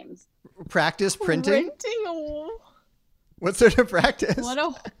video games. Practice printing? What sort of practice?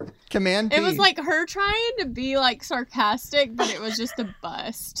 Command P. It was like her trying to be like sarcastic, but it was just a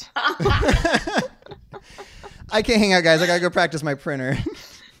bust. I can't hang out, guys. I gotta go practice my printer.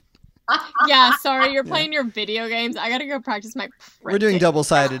 Yeah, sorry, you're playing your video games. I gotta go practice my printing. We're doing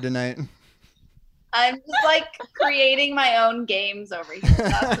double-sided tonight. I'm just like creating my own games over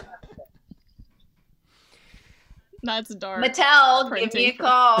here. That's dark. Mattel, give me a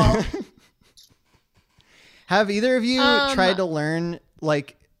call. Have either of you tried to learn,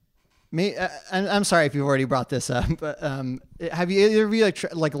 like, I'm sorry if you've already brought this up, but have you either of you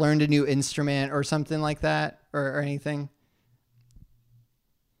like learned a new instrument or something like that, or anything?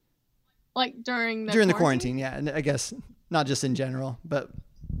 Like during the quarantine, yeah. And I guess not just in general, but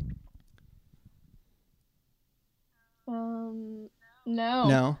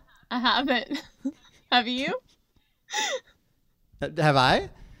no, I haven't. Have you? Have I?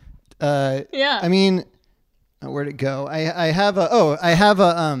 Yeah. I mean, where'd it go? I have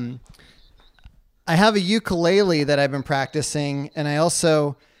a ukulele that I've been practicing, and I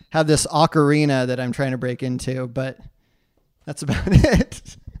also have this ocarina that I'm trying to break into, but that's about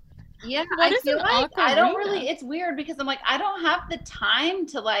it. Yeah, I feel like I don't really, it's weird because I'm like, I don't have the time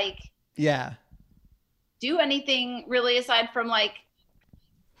to like do anything really aside from like,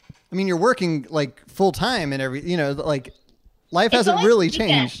 I mean, you're working like full time and like life hasn't really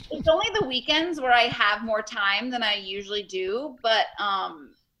changed. It's only the weekends where I have more time than I usually do, but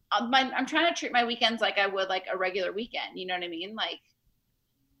I'm trying to treat my weekends like I would like a regular weekend. You know what I mean? Like,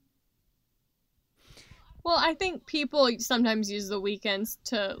 well, I think people sometimes use the weekends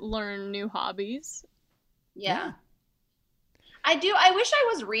to learn new hobbies. Yeah. I do. I wish I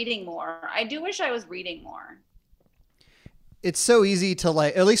was reading more. I do wish I was reading more. It's so easy to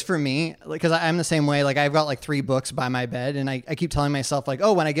like, at least for me, because I'm the same way. Like I've got like 3 books by my bed and I keep telling myself like,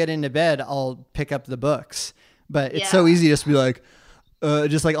 oh, when I get into bed, I'll pick up the books. But it's so easy just to be like,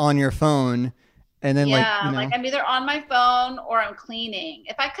 just like on your phone. And then like I'm either on my phone or I'm cleaning.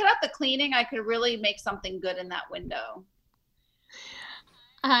 If I cut out the cleaning, I could really make something good in that window.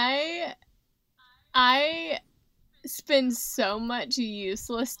 I spend so much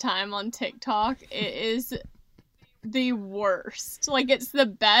useless time on TikTok. It is the worst. Like, it's the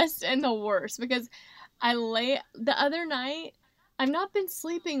best and the worst because the other night, I've not been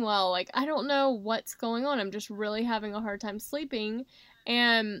sleeping well. Like, I don't know what's going on. I'm just really having a hard time sleeping.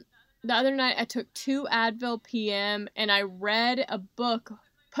 And the other night I took 2 Advil PM and I read a book,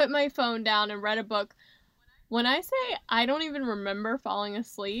 put my phone down and read a book. When I say I don't even remember falling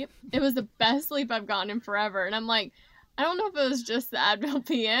asleep, it was the best sleep I've gotten in forever. And I'm like, I don't know if it was just the Advil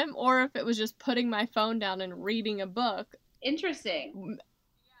PM or if it was just putting my phone down and reading a book. Interesting.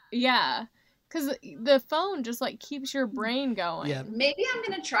 Yeah. Because the phone just like keeps your brain going. Yeah. Maybe I'm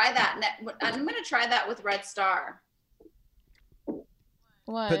going to try that. I'm going to try that with Red Star.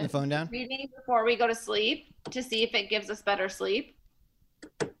 What? Putting the phone down? Reading before we go to sleep to see if it gives us better sleep.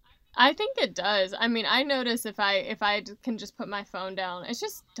 I think it does. I mean, I notice if I can just put my phone down, it's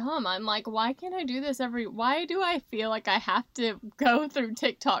just dumb. I'm like, why can't I do this why do I feel like I have to go through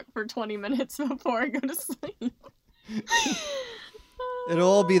TikTok for 20 minutes before I go to sleep? It'll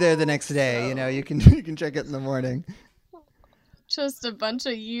all be there the next day. You know, you can check it in the morning. Just a bunch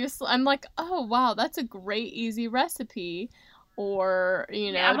of I'm like, oh, wow, that's a great, easy recipe. Or,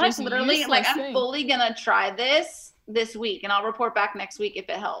 you know, I'm like just literally like, I'm fully going to try this week and I'll report back next week if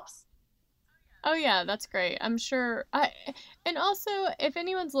it helps. Oh yeah, that's great. I'm sure. And also, if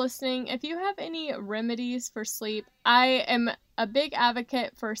anyone's listening, if you have any remedies for sleep, I am a big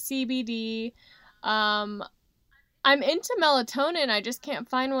advocate for CBD. I'm into melatonin. I just can't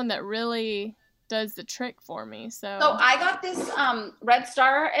find one that really does the trick for me. So I got this. Red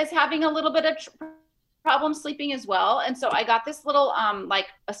Star is having a little bit of problem sleeping as well, and so I got this little like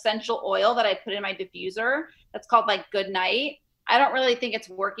essential oil that I put in my diffuser. That's called like Good Night. I don't really think it's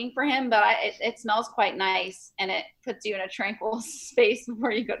working for him, but it smells quite nice and it puts you in a tranquil space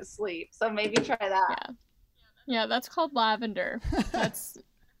before you go to sleep. So maybe try that. Yeah, that's called lavender.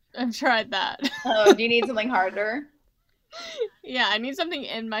 I've tried that. Oh, do you need something harder? Yeah, I need something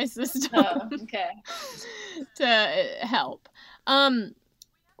in my system. Oh, okay. To help.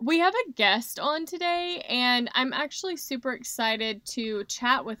 We have a guest on today, and I'm actually super excited to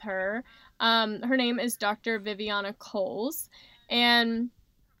chat with her. Her name is Dr. Viviana Coles, and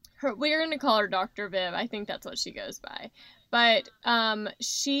we're going to call her Dr. Viv. I think that's what she goes by. But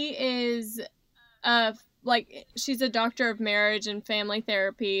she is she's a doctor of marriage and family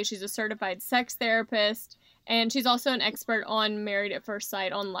therapy. She's a certified sex therapist, and she's also an expert on Married at First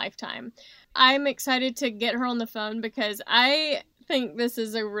Sight on Lifetime. I'm excited to get her on the phone because I think this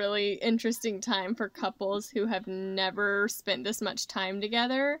is a really interesting time for couples who have never spent this much time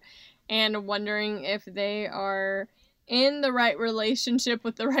together and wondering if they are in the right relationship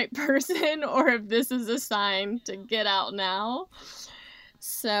with the right person or if this is a sign to get out now.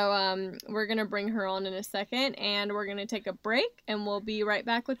 So we're going to bring her on in a second, and we're going to take a break, and we'll be right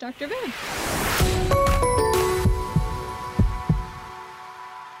back with Dr. Viv.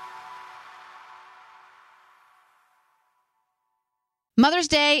 Mother's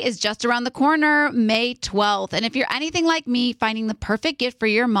Day is just around the corner, May 12th. And if you're anything like me, finding the perfect gift for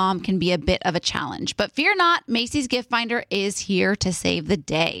your mom can be a bit of a challenge. But fear not, Macy's Gift Finder is here to save the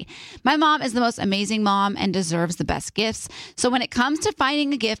day. My mom is the most amazing mom and deserves the best gifts. So when it comes to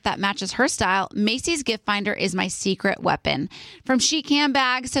finding a gift that matches her style, Macy's Gift Finder is my secret weapon. From chic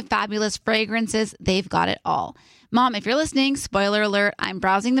handbags to fabulous fragrances, they've got it all. Mom, if you're listening, spoiler alert, I'm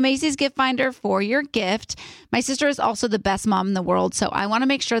browsing the Macy's Gift Finder for your gift. My sister is also the best mom in the world, so I want to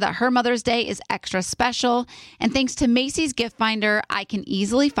make sure that her Mother's Day is extra special. And thanks to Macy's Gift Finder, I can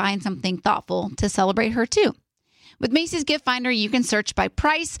easily find something thoughtful to celebrate her too. With Macy's Gift Finder, you can search by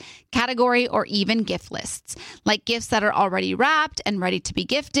price, category, or even gift lists, like gifts that are already wrapped and ready to be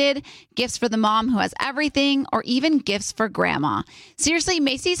gifted, gifts for the mom who has everything, or even gifts for grandma. Seriously,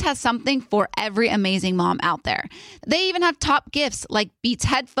 Macy's has something for every amazing mom out there. They even have top gifts like Beats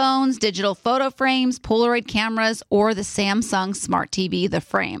headphones, digital photo frames, Polaroid cameras, or the Samsung Smart TV, the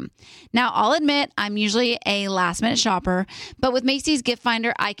Frame. Now, I'll admit I'm usually a last-minute shopper, but with Macy's Gift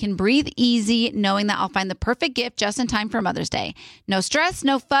Finder, I can breathe easy knowing that I'll find the perfect gift just in time for Mother's Day. No stress,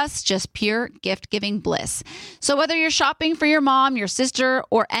 no fuss, just pure gift-giving bliss. So whether you're shopping for your mom, your sister,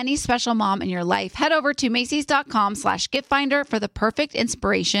 or any special mom in your life, head over to Macys.com/giftfinder for the perfect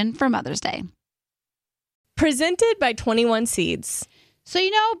inspiration for Mother's Day. Presented by 21 Seeds. So,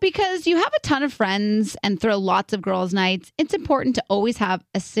 because you have a ton of friends and throw lots of girls' nights, it's important to always have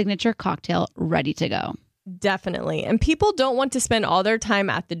a signature cocktail ready to go. Definitely. And people don't want to spend all their time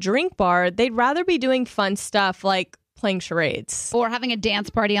at the drink bar. They'd rather be doing fun stuff like playing charades. Or having a dance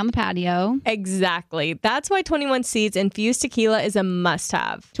party on the patio. Exactly. That's why 21 Seeds infused tequila is a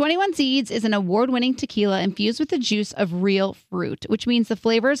must-have. 21 Seeds is an award-winning tequila infused with the juice of real fruit, which means the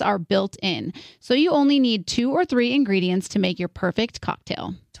flavors are built in. So you only need 2 or 3 ingredients to make your perfect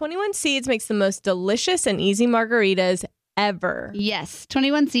cocktail. 21 Seeds makes the most delicious and easy margaritas ever. Yes,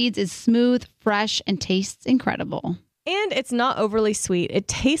 21 Seeds is smooth, fresh, and tastes incredible. And it's not overly sweet. It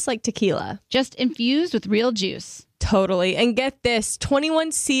tastes like tequila. Just infused with real juice. Totally. And get this,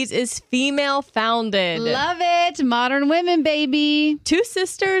 21 Seeds is female founded. Love it. Modern women, baby. 2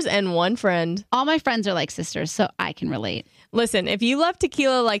 sisters and 1 friend. All my friends are like sisters, so I can relate. Listen, if you love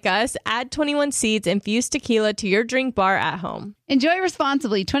tequila like us, add 21 Seeds infused tequila to your drink bar at home. Enjoy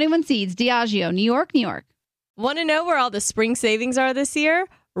responsibly. 21 Seeds, Diageo, New York, New York. Want to know where all the spring savings are this year?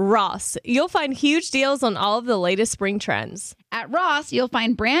 Ross. You'll find huge deals on all of the latest spring trends. At Ross, you'll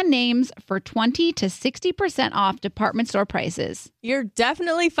find brand names for 20 to 60% off department store prices. You're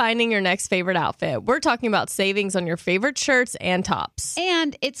definitely finding your next favorite outfit. We're talking about savings on your favorite shirts and tops.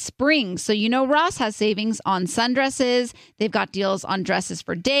 And it's spring, so Ross has savings on sundresses. They've got deals on dresses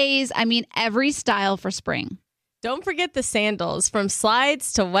for days. I mean, every style for spring. Don't forget the sandals. From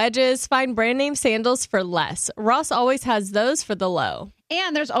slides to wedges, find brand name sandals for less. Ross always has those for the low.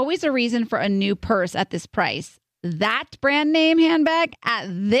 And there's always a reason for a new purse at this price. That brand name handbag at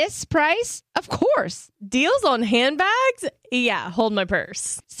this price? Of course. Deals on handbags? Yeah, hold my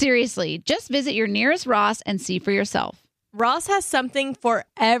purse. Seriously, just visit your nearest Ross and see for yourself. Ross has something for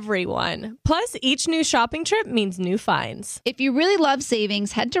everyone. Plus, each new shopping trip means new finds. If you really love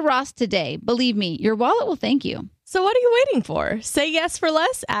savings, head to Ross today. Believe me, your wallet will thank you. So what are you waiting for? Say yes for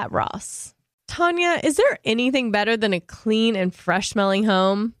less at Ross. Tanya, is there anything better than a clean and fresh smelling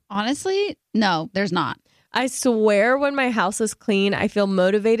home? Honestly, no, there's not. I swear when my house is clean, I feel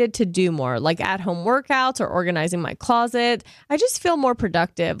motivated to do more, like at-home workouts or organizing my closet. I just feel more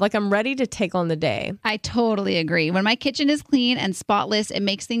productive, like I'm ready to take on the day. I totally agree. When my kitchen is clean and spotless, it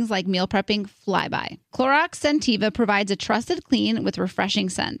makes things like meal prepping fly by. Clorox Scentiva provides a trusted clean with refreshing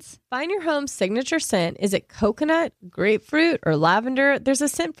scents. Find your home's signature scent. Is it coconut, grapefruit, or lavender? There's a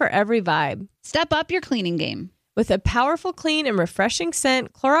scent for every vibe. Step up your cleaning game. With a powerful, clean, and refreshing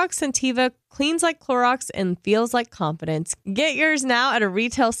scent, Clorox Scentiva cleans like Clorox and feels like confidence. Get yours now at a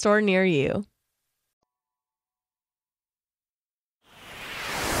retail store near you.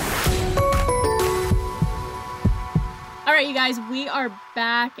 All right, you guys, we are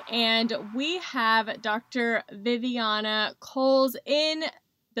back, and we have Dr. Viviana Coles in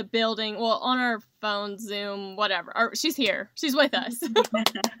the building. Well, on our phone, Zoom, whatever. She's here. She's with us.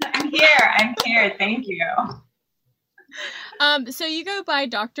 I'm here. Thank you. So you go by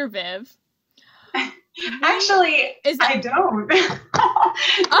Dr. Viv. Actually, I don't.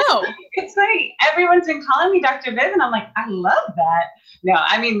 Oh. It's funny. Everyone's been calling me Dr. Viv, and I'm like, I love that. No,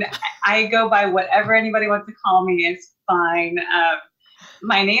 I mean, I go by whatever anybody wants to call me. It's fine.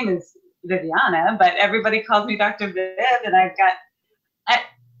 My name is Viviana, but everybody calls me Dr. Viv, and I've got,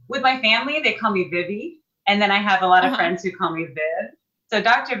 with my family, they call me Vivi, and then I have a lot of friends who call me Viv. So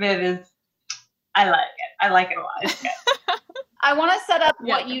Dr. Viv is, I like it. I like it a lot. It's good. I want to set up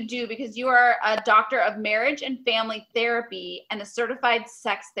what you do, because you are a doctor of marriage and family therapy and a certified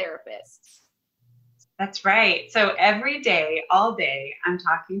sex therapist. That's right. So every day, all day, I'm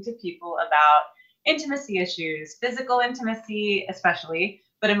talking to people about intimacy issues, physical intimacy especially,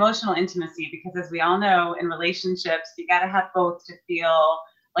 but emotional intimacy, because as we all know, in relationships, you got to have both to feel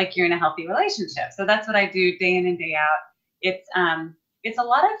like you're in a healthy relationship. So that's what I do day in and day out. It's a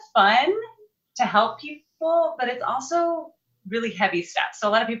lot of fun to help people, but it's also really heavy stuff. So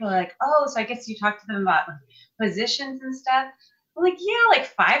a lot of people are like, oh, so I guess you talk to them about positions and stuff. I'm like, yeah,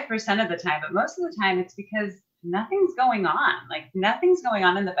 like 5% of the time, but most of the time it's because nothing's going on. Like nothing's going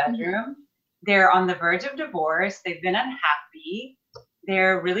on in the bedroom. They're on the verge of divorce. They've been unhappy.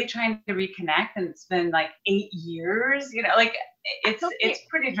 They're really trying to reconnect, and it's been like 8 years. You know, like it's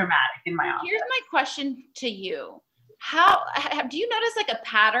pretty dramatic in my office. Here's my question to you: How do you notice like a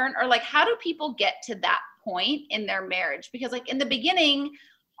pattern, or like how do people get to that point in their marriage? Because like in the beginning,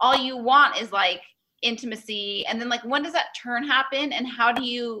 all you want is like intimacy, and then like when does that turn happen, and how do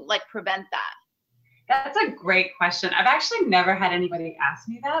you like prevent that? That's a great question. I've actually never had anybody ask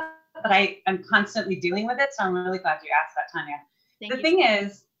me that, but I am constantly dealing with it, so I'm really glad you asked that, Tanya. The thing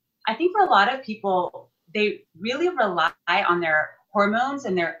is, I think for a lot of people, they really rely on their hormones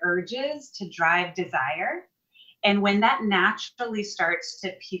and their urges to drive desire. And when that naturally starts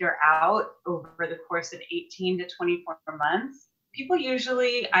to peter out over the course of 18 to 24 months, people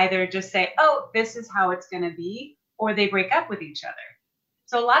usually either just say, oh, this is how it's going to be, or they break up with each other.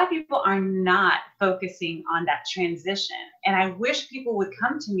 So a lot of people are not focusing on that transition. And I wish people would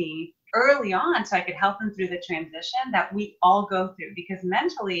come to me early on so I could help them through the transition that we all go through, because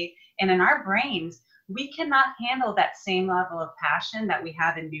mentally and in our brains, we cannot handle that same level of passion that we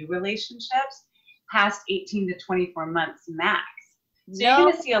have in new relationships past 18 to 24 months max. So you're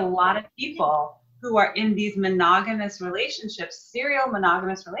going to see a lot of people who are in these monogamous relationships, serial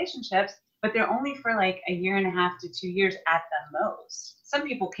monogamous relationships, but they're only for like 1.5 to 2 years at the most. Some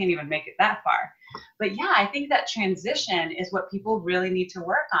people can't even make it that far. But yeah, I think that transition is what people really need to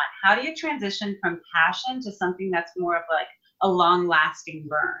work on. How do you transition from passion to something that's more of like a long-lasting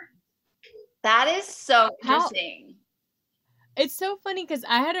burn? That is so interesting. It's so funny because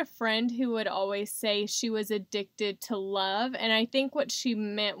I had a friend who would always say she was addicted to love. And I think what she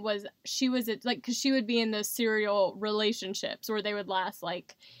meant was she was like, because she would be in those serial relationships where they would last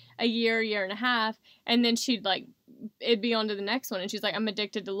like a year, 1.5 years. And then she'd like, it'd be on to the next one. And she's like, I'm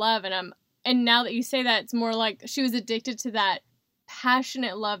addicted to love. And now that you say that, it's more like she was addicted to that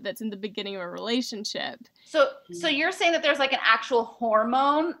passionate love that's in the beginning of a relationship. So you're saying that there's like an actual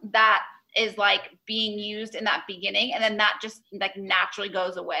hormone that is like being used in that beginning, and then that just like naturally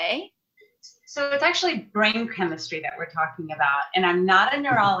goes away? So it's actually brain chemistry that we're talking about. And I'm not a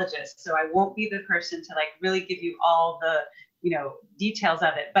neurologist, so I won't be the person to like really give you all the, details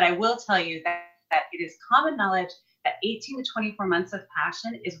of it. But I will tell you that it is common knowledge that 18 to 24 months of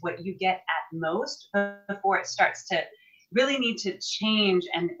passion is what you get at most before it starts to really need to change.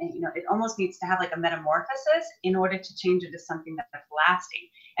 And it almost needs to have like a metamorphosis in order to change it to something that's lasting.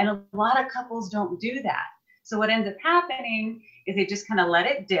 And a lot of couples don't do that. So what ends up happening is they just kind of let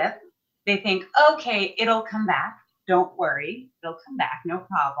it dip. They think, okay, it'll come back. Don't worry. It'll come back. No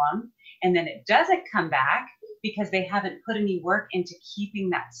problem. And then it doesn't come back because they haven't put any work into keeping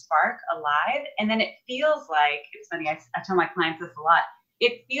that spark alive. And then it feels like, it's funny, I tell my clients this a lot,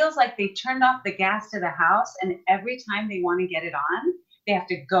 it feels like they turned off the gas to the house, and every time they want to get it on, they have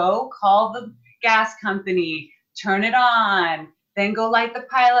to go call the gas company, turn it on, then go light the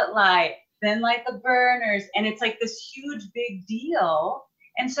pilot light, then light the burners. And it's like this huge, big deal.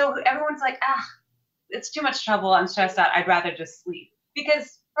 And so everyone's like, it's too much trouble. I'm stressed out. I'd rather just sleep.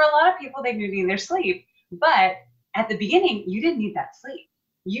 Because for a lot of people, they need their sleep. But at the beginning, you didn't need that sleep.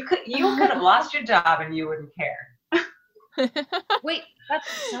 You could have lost your job and you wouldn't care. Wait,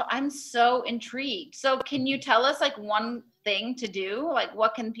 I'm so intrigued. So can you tell us like one thing to do? Like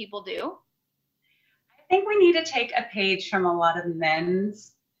what can people do? I think we need to take a page from a lot of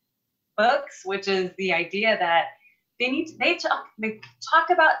men's books, which is the idea that they talk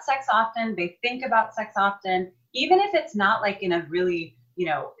about sex often, they think about sex often, even if it's not like in a really,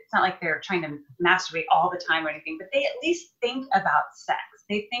 it's not like they're trying to masturbate all the time or anything, but they at least think about sex.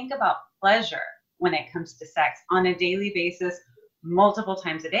 They think about pleasure when it comes to sex on a daily basis, multiple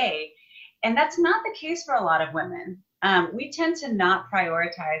times a day. And that's not the case for a lot of women. We tend to not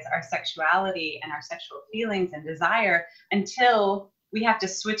prioritize our sexuality and our sexual feelings and desire until we have to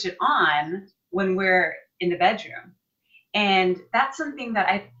switch it on when we're in the bedroom. And that's something that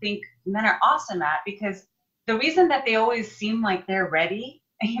I think men are awesome at, because the reason that they always seem like they're ready,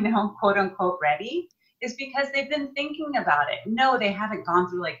 quote unquote ready, is because they've been thinking about it. No, they haven't gone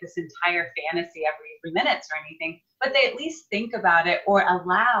through like this entire fantasy every 3 minutes or anything, but they at least think about it or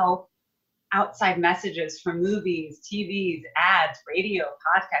allow outside messages from movies, TVs, ads, radio,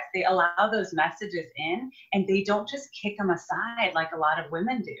 podcasts. They allow those messages in, and they don't just kick them aside like a lot of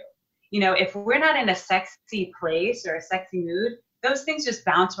women do. If we're not in a sexy place or a sexy mood, those things just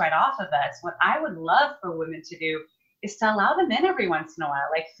bounce right off of us. What I would love for women to do is to allow them in every once in a while.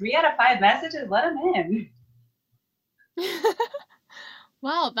 Like 3 out of 5 messages, let them in.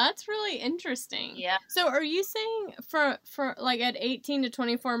 Wow, that's really interesting. Yeah. So are you saying for like at 18 to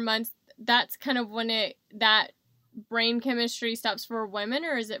 24 months, that's kind of when that brain chemistry stops for women,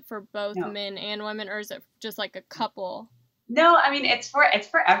 or is it for both men and women, or is it just like a couple? No, I mean, it's for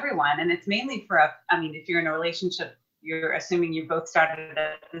everyone. And it's mainly if you're in a relationship, you're assuming you both started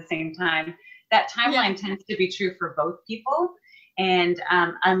at the same time. That timeline tends to be true for both people. And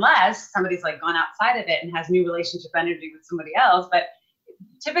unless somebody's like gone outside of it and has new relationship energy with somebody else. But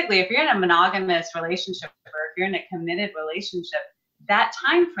typically, if you're in a monogamous relationship or if you're in a committed relationship, that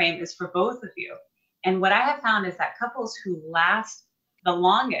time frame is for both of you. And what I have found is that couples who last the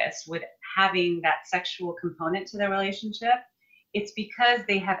longest with having that sexual component to their relationship, it's because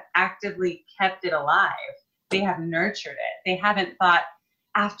they have actively kept it alive. They have nurtured it. They haven't thought,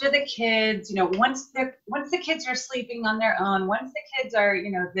 after the kids, once the kids are sleeping on their own, once the kids are,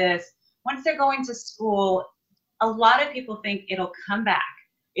 once they're going to school, a lot of people think it'll come back.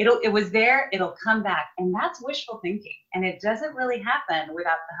 It was there, it'll come back. And that's wishful thinking. And it doesn't really happen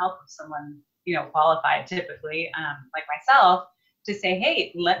without the help of someone, qualified typically, like myself, to say,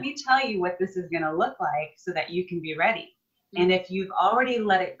 hey, let me tell you what this is going to look like so that you can be ready. And if you've already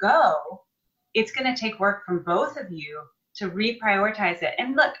let it go, it's going to take work from both of you to reprioritize it.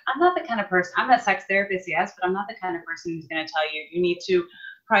 And look, I'm not the kind of person, I'm a sex therapist, yes, but I'm not the kind of person who's going to tell you, you need to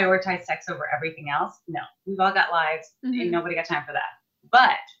prioritize sex over everything else. No, we've all got lives. Ain't nobody got time for that.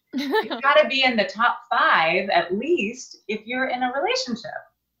 But you've got to be in the top 5, at least, if you're in a relationship.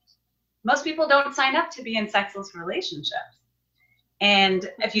 Most people don't sign up to be in sexless relationships. And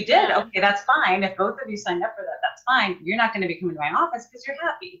if you did, okay, that's fine. If both of you signed up for that, that's fine. You're not going to be coming to my office because you're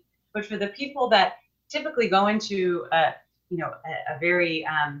happy. But for the people that typically go into a very,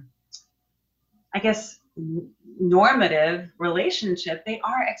 normative relationship, they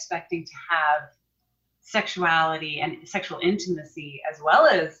are expecting to have sexuality and sexual intimacy as well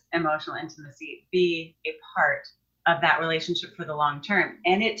as emotional intimacy be a part of that relationship for the long term.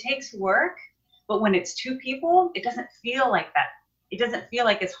 And it takes work, but when it's 2 people, it doesn't feel like that. It doesn't feel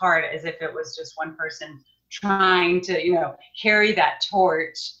like as hard as if it was just one person trying to, carry that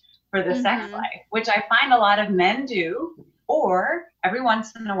torch for the sex life, which I find a lot of men do. Or every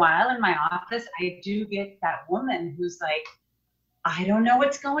once in a while in my office, I do get that woman who's like, I don't know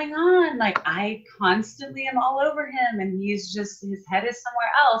what's going on. Like, I constantly am all over him and his head is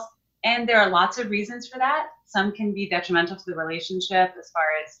somewhere else. And there are lots of reasons for that. Some can be detrimental to the relationship as far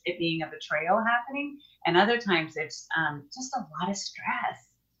as it being a betrayal happening. And other times it's just a lot of stress.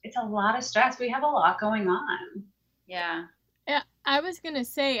 It's a lot of stress. We have a lot going on. Yeah. Yeah, I was going to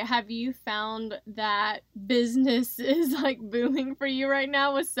say, have you found that business is like booming for you right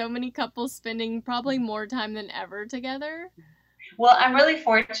now with so many couples spending probably more time than ever together? Well, I'm really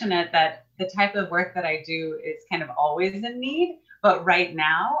fortunate that the type of work that I do is kind of always in need. But right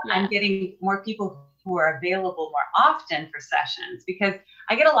now, I'm getting more people who are available more often for sessions because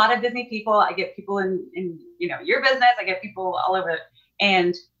I get a lot of busy people. I get people in your business. I get people all over.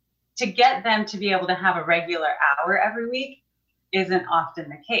 And to get them to be able to have a regular hour every week isn't often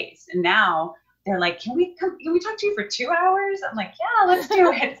the case. And now they're like, can we talk to you for 2 hours? I'm like, yeah, let's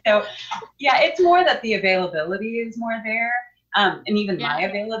do it. So yeah, it's more that the availability is more there. And even my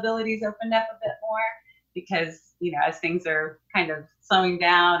availability is opened up a bit more because, as things are kind of slowing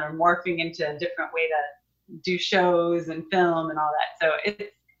down or morphing into a different way to do shows and film and all that. So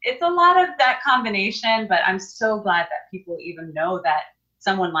it's a lot of that combination, but I'm so glad that people even know that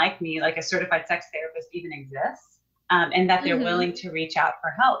someone like me, like a certified sex therapist, even exists, and that they're willing to reach out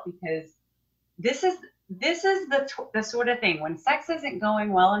for help because this is the sort of thing when sex isn't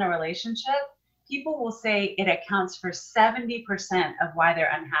going well in a relationship, people will say it accounts for 70% of why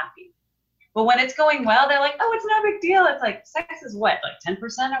they're unhappy. But when it's going well, they're like, oh, it's no big deal. It's like sex is what, like 10%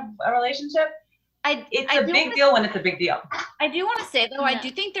 of a relationship? It's a big deal when it's a big deal. I do want to say, though, I do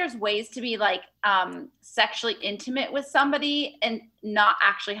think there's ways to be like sexually intimate with somebody and not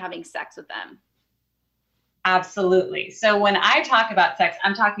actually having sex with them. Absolutely. So when I talk about sex,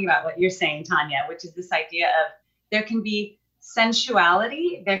 I'm talking about what you're saying, Tanya, which is this idea of there can be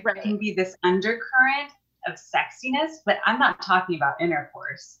sensuality, there can be this undercurrent of sexiness, but I'm not talking about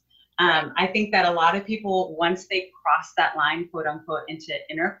intercourse. I think that a lot of people, once they cross that line, quote unquote, into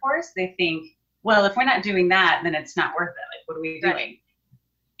intercourse, they think, well, if we're not doing that, then it's not worth it. Like, what are we doing?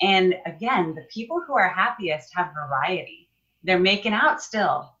 And again, the people who are happiest have variety. They're making out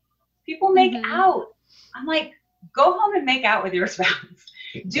still. People make out. I'm like, go home and make out with your spouse.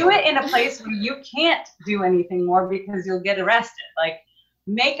 Do it in a place where you can't do anything more because you'll get arrested. Like,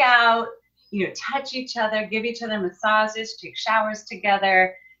 make out, touch each other, give each other massages, take showers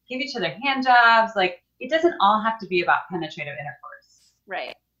together, give each other hand jobs. Like, it doesn't all have to be about penetrative intercourse.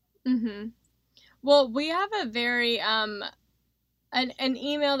 Right. Well, we have a very an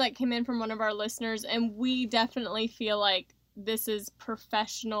email that came in from one of our listeners, and we definitely feel like this is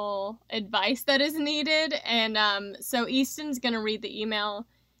professional advice that is needed. And so Easton's going to read the email,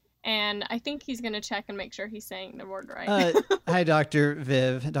 and I think he's going to check and make sure he's saying the word right. Hi, Dr.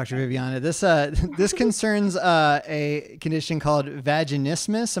 Viviana. This concerns a condition called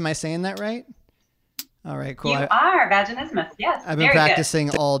vaginismus. Am I saying that right? All right, cool. You are vaginismus. Yes. I've been practicing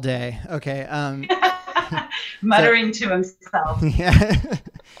all day. Okay. Muttering to himself. Yeah.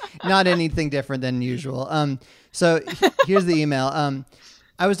 Not anything different than usual. So here's the email.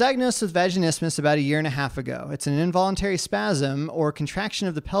 I was diagnosed with vaginismus about 1.5 years ago. It's an involuntary spasm or contraction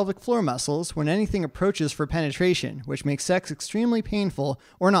of the pelvic floor muscles when anything approaches for penetration, which makes sex extremely painful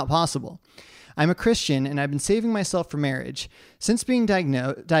or not possible. I'm a Christian and I've been saving myself for marriage. Since being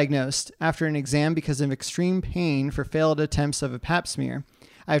diagnosed after an exam because of extreme pain for failed attempts of a pap smear,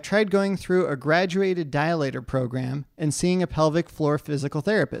 I've tried going through a graduated dilator program and seeing a pelvic floor physical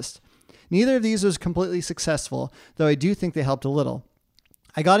therapist. Neither of these was completely successful, though I do think they helped a little.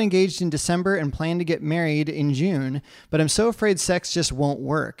 I got engaged in December and plan to get married in June, but I'm so afraid sex just won't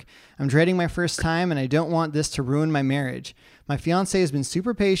work. I'm dreading my first time and I don't want this to ruin my marriage. My fiance has been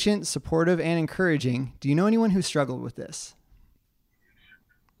super patient, supportive, and encouraging. Do you know anyone who struggled with this?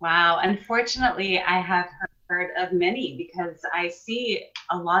 Wow. Unfortunately, I have heard of many because I see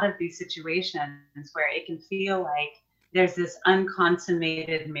a lot of these situations where it can feel like there's this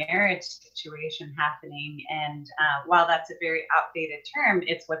unconsummated marriage situation happening. And while that's a very outdated term,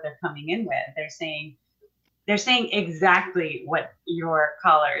 it's what they're coming in with. They're saying exactly what your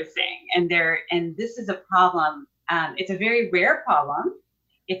caller is saying. And this is a problem. It's a very rare problem.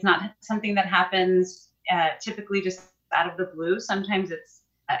 It's not something that happens typically just out of the blue. Sometimes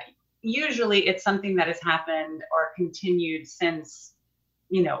usually it's something that has happened or continued since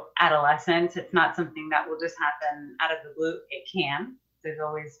adolescence. It's not something that will just happen out of the blue. It can. There's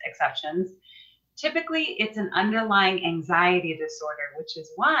always exceptions. Typically, it's an underlying anxiety disorder, which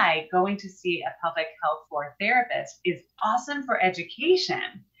is why going to see a pelvic health floor therapist is awesome for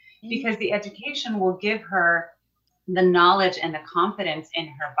education, because the education will give her the knowledge and the confidence in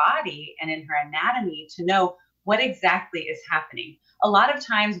her body and in her anatomy to know what exactly is happening. A lot of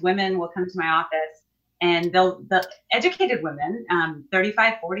times women will come to my office and the educated women,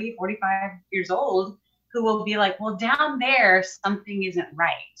 35, 40, 45 years old, who will be like, well, down there, something isn't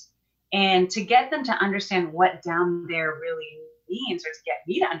right. And to get them to understand what down there really means, or to get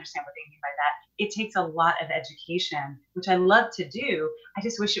me to understand what they mean by that, it takes a lot of education, which I love to do. I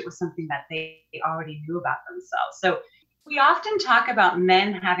just wish it was something that they already knew about themselves. So we often talk about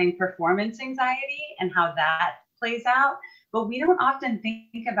men having performance anxiety and how that plays out, but we don't often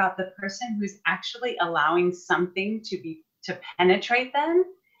think about the person who's actually allowing something to penetrate them.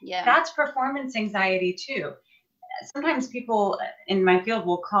 Yeah. That's performance anxiety too. Sometimes people in my field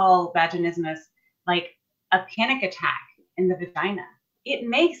will call vaginismus like a panic attack in the vagina. It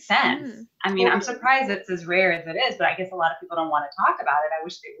makes sense. I mean, I'm surprised it's as rare as it is, but I guess a lot of people don't want to talk about it. I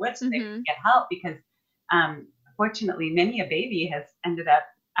wish they would so they could get help, because fortunately, many a baby has ended up,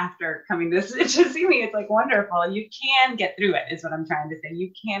 after coming to see me, it's like wonderful. You can get through it, is what I'm trying to say.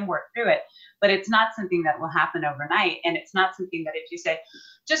 You can work through it, but it's not something that will happen overnight. And it's not something that if you say,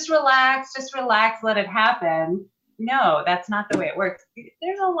 just relax, let it happen. No, that's not the way it works.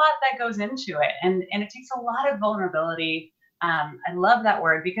 There's a lot that goes into it, and it takes a lot of vulnerability. I love that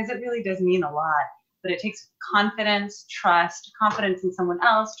word because it really does mean a lot, but it takes confidence, confidence in someone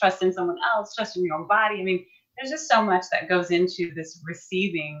else, trust in someone else, trust in your own body. I mean, there's just so much that goes into this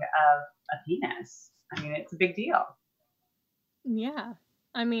receiving of a penis. I mean, it's a big deal. Yeah.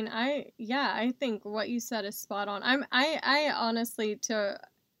 I mean, I think what you said is spot on. I honestly,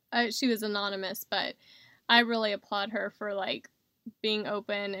 she was anonymous, but I really applaud her for like being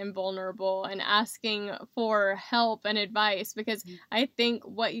open and vulnerable and asking for help and advice, because I think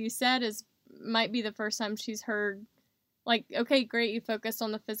what you said might be the first time she's heard, like, okay, great, you focused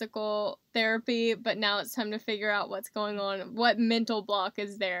on the physical therapy, but now it's time to figure out what's going on. What mental block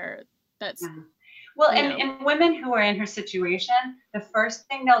is there? That's well, and women who are in her situation, the first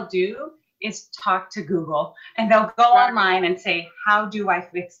thing they'll do is talk to Google, and they'll go online and say, how do I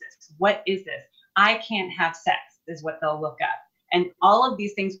fix this? What is this? I can't have sex is what they'll look up. And all of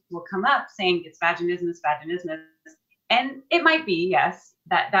these things will come up saying it's vaginismus. And it might be, yes,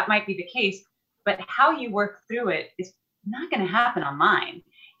 that might be the case, but how you work through it is not going to happen online.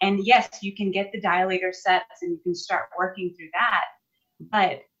 And yes, you can get the dilator sets and you can start working through that.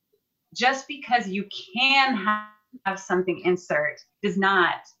 But just because you can have something insert does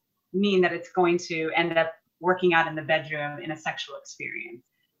not mean that it's going to end up working out in the bedroom in a sexual experience.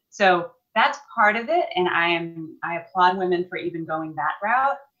 So that's part of it. And I applaud women for even going that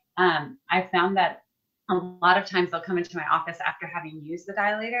route. I found that a lot of times they'll come into my office after having used the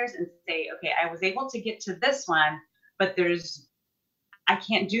dilators and say, okay, I was able to get to this one, but I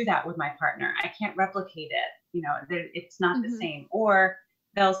can't do that with my partner. I can't replicate it. It's not the same. Or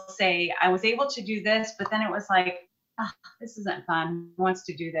they'll say, I was able to do this, but then it was like, oh, this isn't fun. Who wants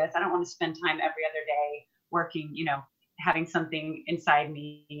to do this? I don't want to spend time every other day working, having something inside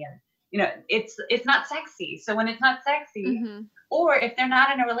me. And, it's not sexy. So when it's not sexy, or if they're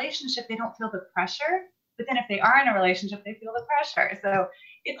not in a relationship, they don't feel the pressure. But then if they are in a relationship, they feel the pressure. So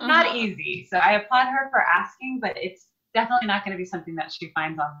it's not easy. So I applaud her for asking, but it's definitely not going to be something that she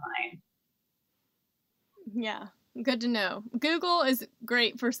finds online. Yeah. Good to know. Google is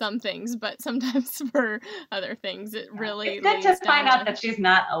great for some things, but sometimes for other things, it really it's good to find out that she's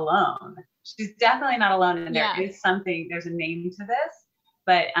not alone. She's definitely not alone, and there's a name to this.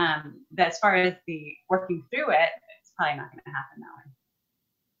 But as far as the working through it, it's probably not going to happen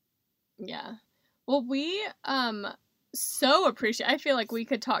that way. Yeah. Well, we so appreciate. I feel like we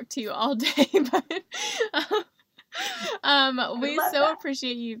could talk to you all day, but we so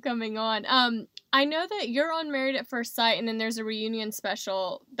appreciate you coming on. I know that you're on Married at First Sight, and then there's a reunion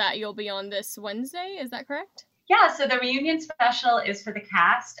special that you'll be on this Wednesday. Is that correct? Yeah, so the reunion special is for the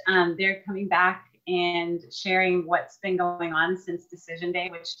cast. They're coming back and sharing what's been going on since Decision Day,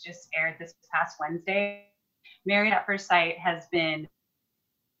 which just aired this past Wednesday. Married at First Sight has been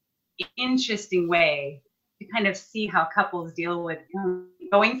an interesting way to kind of see how couples deal with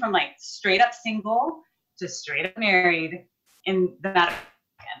going from like straight up single to straight up married in the matter of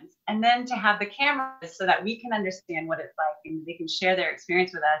seconds. And then to have the cameras so that we can understand what it's like and they can share their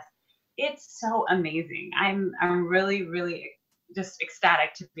experience with us. It's so amazing. I'm really, really just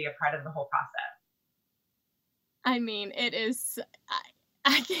ecstatic to be a part of the whole process. I mean, it is,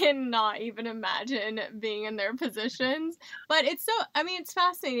 I cannot even imagine being in their positions, but it's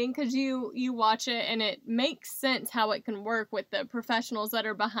fascinating because you watch it and it makes sense how it can work with the professionals that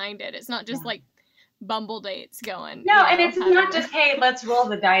are behind it. It's not just like Bumble dates going. No, and it's not just, hey, let's roll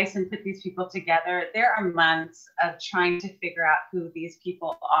the dice and put these people together. There are months of trying to figure out who these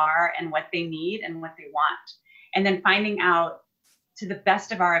people are and what they need and what they want. And then finding out to the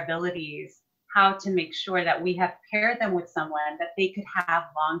best of our abilities how to make sure that we have paired them with someone that they could have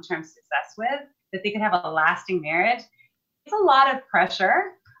long-term success with, that they could have a lasting marriage. It's a lot of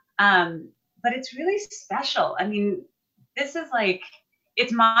pressure, but it's really special. I mean, this is like,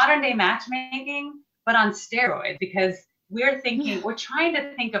 it's modern day matchmaking, but on steroids, because we're trying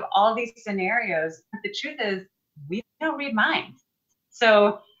to think of all these scenarios, but the truth is we don't read minds.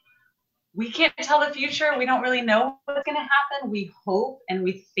 So we can't tell the future. We don't really know what's going to happen. We hope and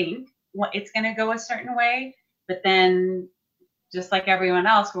we think it's going to go a certain way, but then just like everyone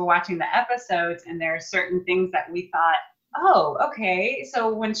else, we're watching the episodes and there are certain things that we thought, oh, okay.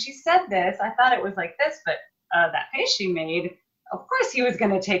 So when she said this, I thought it was like this, but that face she made, of course he was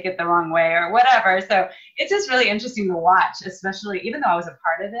going to take it the wrong way or whatever. So it's just really interesting to watch, especially even though I was a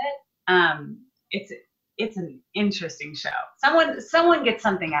part of it. It's an interesting show. Someone gets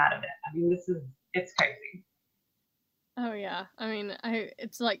something out of it. I mean, it's crazy. Oh yeah. I mean,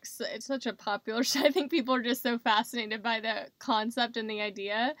 it's such a popular show. I think people are just so fascinated by the concept and the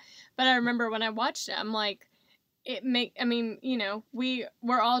idea. But I remember when I watched it, I'm like,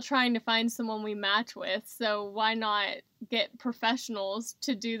 we're all trying to find someone we match with. So why not get professionals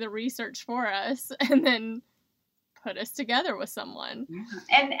to do the research for us and then put us together with someone?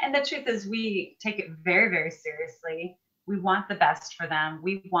 Yeah. And the truth is we take it very, very seriously. We want the best for them.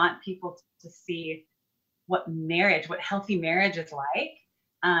 We want people to see what healthy marriage is like.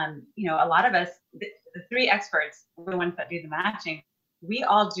 A lot of us, the three experts, we're the ones that do the matching. We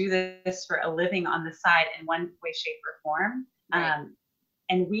all do this for a living on the side in one way, shape, or form. Right.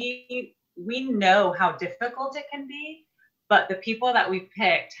 And we know how difficult it can be, but the people that we've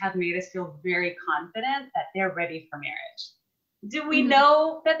picked have made us feel very confident that they're ready for marriage. Do we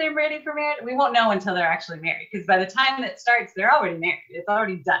know that they're ready for marriage? We won't know until they're actually married, because by the time it starts, they're already married. It's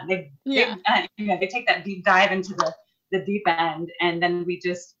already done. They take that deep dive into the deep end, and then we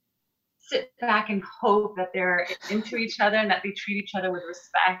just sit back and hope that they're into each other and that they treat each other with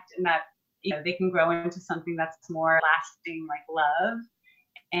respect, and that they can grow into something that's more lasting, like love,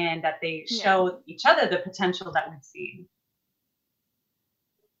 and that they show each other the potential that we've seen.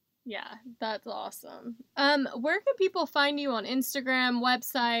 Yeah, that's awesome. Where can people find you on Instagram,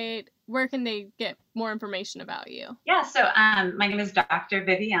 website? Where can they get more information about you? Yeah, so my name is Dr.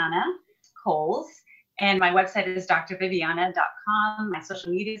 Viviana Coles, and my website is drviviana.com. My social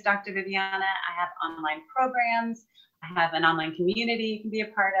media is Dr. Viviana. I have online programs. I have an online community you can be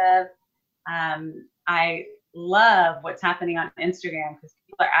a part of. I love what's happening on Instagram because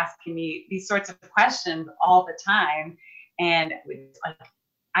people are asking me these sorts of questions all the time. And it's like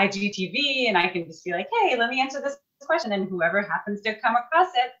IGTV, and I can just be like, hey, let me answer this question. And whoever happens to come across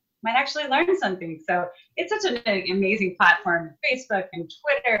it might actually learn something. So it's such an amazing platform, Facebook and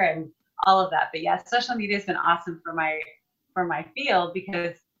Twitter and all of that. But yeah, social media has been awesome for my field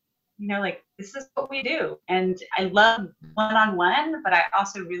because, you know, like this is what we do. And I love one-on-one, but I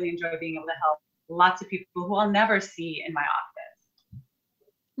also really enjoy being able to help lots of people who I'll never see in my office.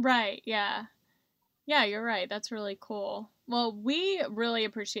 Right. Yeah. Yeah, you're right. That's really cool. Well, we really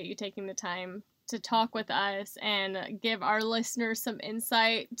appreciate you taking the time to talk with us and give our listeners some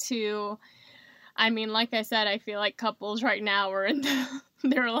insight to, I mean, like I said, I feel like couples right now are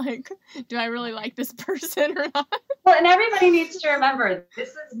they're like, do I really like this person or not? Well, and everybody needs to remember, this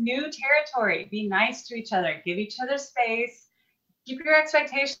is new territory. Be nice to each other. Give each other space. Keep your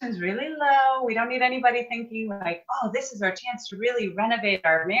expectations really low. We don't need anybody thinking like, oh, this is our chance to really renovate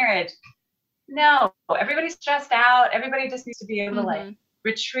our marriage. No, everybody's stressed out. Everybody just needs to be able to like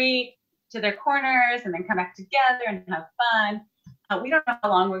retreat to their corners and then come back together and have fun. We don't know how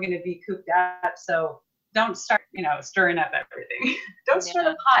long we're going to be cooped up. So don't start, stirring up everything. Don't stir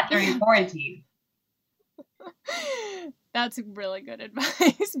the pot during quarantine. That's really good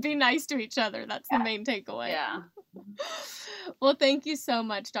advice. Be nice to each other. That's the main takeaway. Yeah. Well, thank you so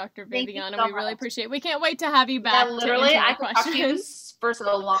much, Dr. Viviana. We really appreciate it. We can't wait to have you back. Yeah, literally, I could talk to you for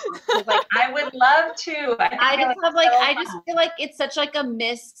so long. Like, I would love to. I just feel like it's such like a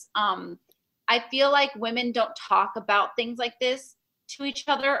miss. I feel like women don't talk about things like this to each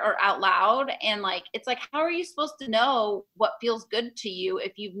other or out loud. And like, it's like, how are you supposed to know what feels good to you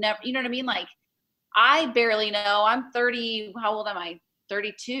if you've never, you know what I mean? Like, I barely know. I'm 30. How old am I?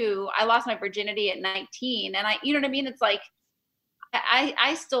 32. I lost my virginity at 19. And you know what I mean? It's like,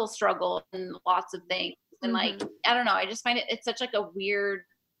 I still struggle in lots of things. And like, I don't know. I just find it's such like a weird,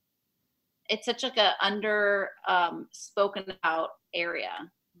 it's such like a under spoken about area.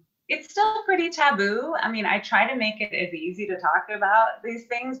 It's still pretty taboo. I mean, I try to make it as easy to talk about these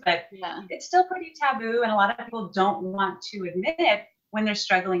things, but it's still pretty taboo. And a lot of people don't want to admit it when they're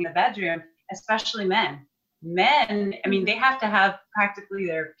struggling in the bedroom, especially men. Men, I mean, they have to have practically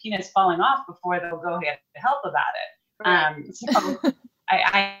their penis falling off before they'll go get help about it. Right. So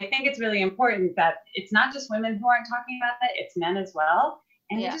I think it's really important that it's not just women who aren't talking about it, it's men as well.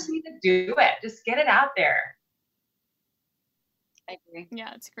 And you just need to do it. Just get it out there. I agree.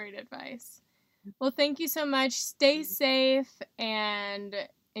 Yeah, it's great advice. Well, thank you so much. Stay safe and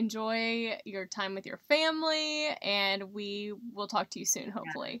enjoy your time with your family. And we will talk to you soon,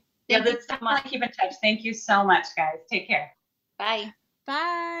 hopefully. Yeah, let's definitely keep in touch. Thank you so much, guys. Take care. Bye.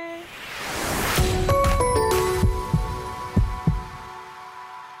 Bye.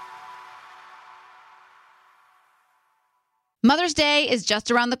 Mother's Day is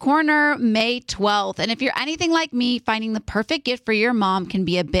just around the corner, May 12th. And if you're anything like me, finding the perfect gift for your mom can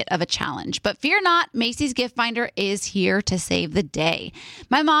be a bit of a challenge. But fear not, Macy's Gift Finder is here to save the day.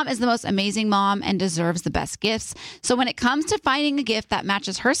 My mom is the most amazing mom and deserves the best gifts. So when it comes to finding a gift that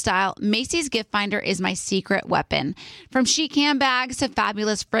matches her style, Macy's Gift Finder is my secret weapon. From chic handbags to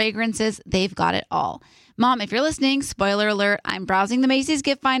fabulous fragrances, they've got it all. Mom, if you're listening, spoiler alert, I'm browsing the Macy's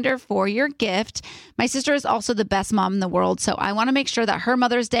Gift Finder for your gift. My sister is also the best mom in the world, so I want to make sure that her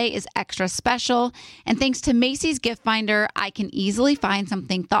Mother's Day is extra special. And thanks to Macy's Gift Finder, I can easily find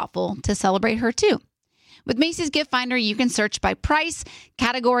something thoughtful to celebrate her too. With Macy's Gift Finder, you can search by price,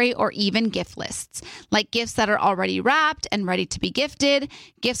 category, or even gift lists, like gifts that are already wrapped and ready to be gifted,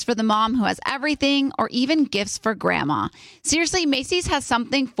 gifts for the mom who has everything, or even gifts for grandma. Seriously, Macy's has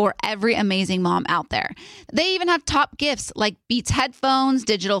something for every amazing mom out there. They even have top gifts like Beats headphones,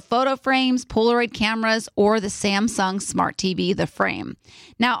 digital photo frames, Polaroid cameras, or the Samsung Smart TV, The Frame.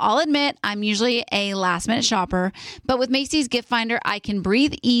 Now, I'll admit, I'm usually a last-minute shopper, but with Macy's Gift Finder, I can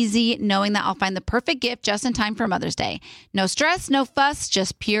breathe easy knowing that I'll find the perfect gift just in time for Mother's Day. No stress, no fuss,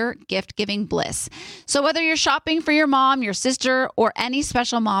 just pure gift-giving bliss. So whether you're shopping for your mom, your sister, or any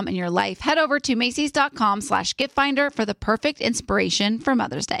special mom in your life, head over to Macys.com/giftfinder for the perfect inspiration for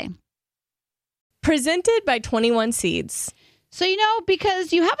Mother's Day. Presented by 21 Seeds. So,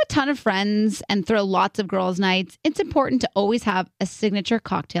 because you have a ton of friends and throw lots of girls' nights, it's important to always have a signature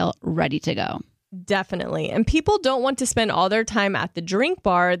cocktail ready to go. Definitely. And people don't want to spend all their time at the drink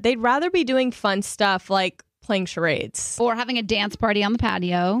bar. They'd rather be doing fun stuff like playing charades. Or having a dance party on the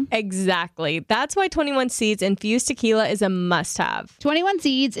patio. Exactly. That's why 21 Seeds infused tequila is a must-have. 21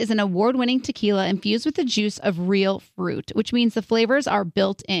 Seeds is an award-winning tequila infused with the juice of real fruit, which means the flavors are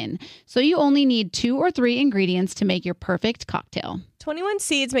built in. So you only need 2 or 3 ingredients to make your perfect cocktail. 21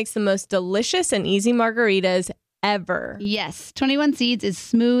 Seeds makes the most delicious and easy margaritas ever. Yes, 21 Seeds is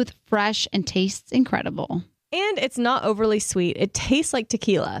smooth, fresh, and tastes incredible. And it's not overly sweet. It tastes like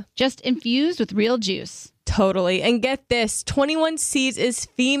tequila. Just infused with real juice. Totally. And get this, 21 Seeds is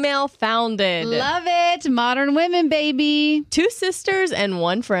female founded. Love it. Modern women, baby. 2 sisters and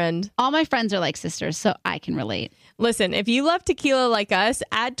 1 friend. All my friends are like sisters, so I can relate. Listen, if you love tequila like us,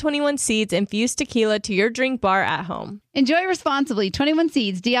 add 21 Seeds infused tequila to your drink bar at home. Enjoy responsibly. 21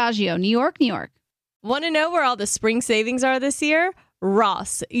 Seeds, Diageo, New York, New York. Want to know where all the spring savings are this year?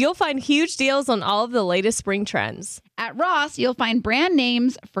 Ross. You'll find huge deals on all of the latest spring trends. At Ross, you'll find brand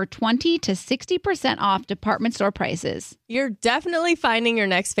names for 20 to 60% off department store prices. You're definitely finding your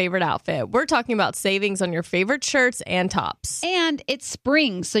next favorite outfit. We're talking about savings on your favorite shirts and tops. And it's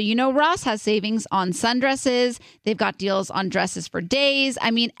spring, so you know Ross has savings on sundresses. They've got deals on dresses for days. I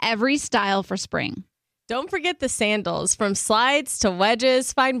mean, every style for spring. Don't forget the sandals. From slides to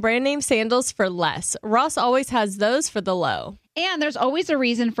wedges, find brand name sandals for less. Ross always has those for the low. And there's always a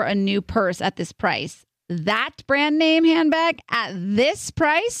reason for a new purse at this price. That brand name handbag at this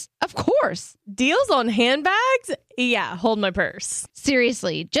price? Of course. Deals on handbags? Yeah, hold my purse.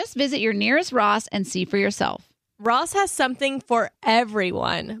 Seriously, just visit your nearest Ross and see for yourself. Ross has something for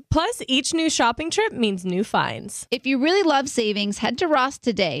everyone. Plus, each new shopping trip means new finds. If you really love savings, head to Ross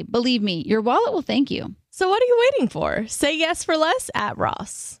today. Believe me, your wallet will thank you. So what are you waiting for? Say yes for less at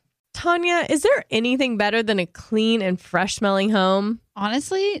Ross. Tanya, is there anything better than a clean and fresh smelling home?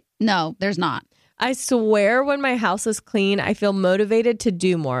 Honestly, no, there's not. I swear when my house is clean, I feel motivated to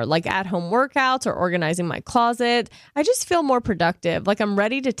do more, like at-home workouts or organizing my closet. I just feel more productive, like I'm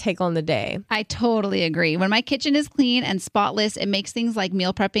ready to take on the day. I totally agree. When my kitchen is clean and spotless, it makes things like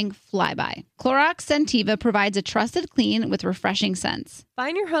meal prepping fly by. Clorox Scentiva provides a trusted clean with refreshing scents.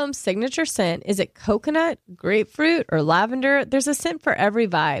 Find your home's signature scent. Is it coconut, grapefruit, or lavender? There's a scent for every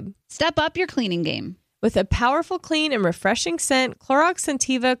vibe. Step up your cleaning game. With a powerful, clean, and refreshing scent, Clorox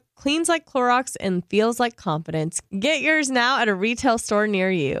Scentiva cleans like Clorox and feels like confidence. Get yours now at a retail store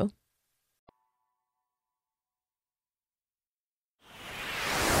near you.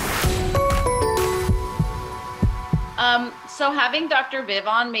 So having Dr. Viv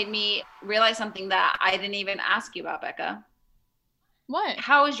on made me realize something that I didn't even ask you about, Becca. What?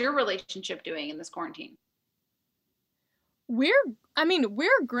 How is your relationship doing in this quarantine? We're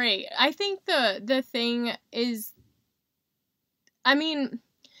great. I think the thing is,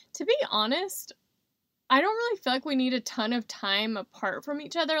 to be honest, I don't really feel like we need a ton of time apart from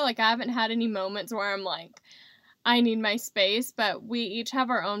each other. Like, I haven't had any moments where I'm like, I need my space, but we each have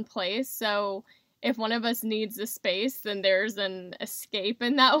our own place. So if one of us needs a space, then there's an escape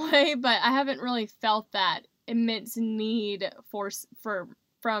in that way. But I haven't really felt that immense need for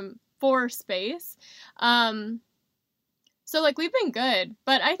space. So, like, we've been good,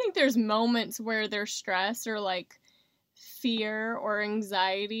 but I think there's moments where there's stress or, like, fear or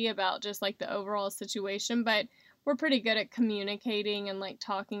anxiety about just, like, the overall situation, but we're pretty good at communicating and, like,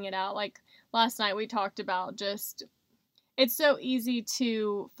 talking it out. Like, last night we talked about just, it's so easy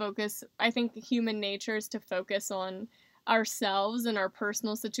to focus, I think human nature is to focus on ourselves and our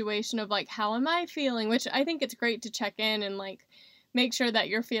personal situation of, like, how am I feeling, which I think it's great to check in and, like, make sure that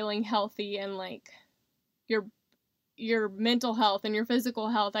you're feeling healthy and, like, your mental health and your physical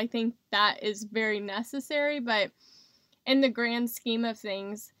health. I think that is very necessary, but in the grand scheme of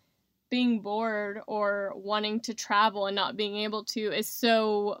things, being bored or wanting to travel and not being able to is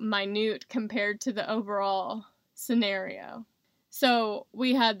so minute compared to the overall scenario. So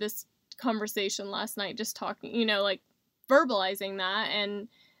we had this conversation last night, just talking, like verbalizing that, and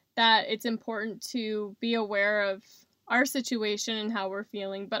that it's important to be aware of our situation and how we're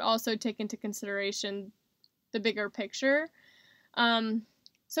feeling, but also take into consideration the bigger picture.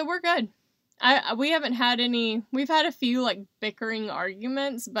 So we're good. We haven't had any, we've had a few like bickering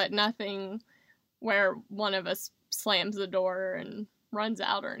arguments, but nothing where one of us slams the door and runs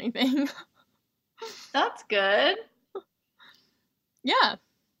out or anything. That's good. Yeah.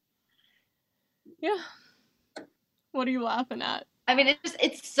 What are you laughing at? I mean,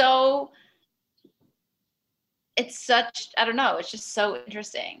 it's such, I don't know, it's just so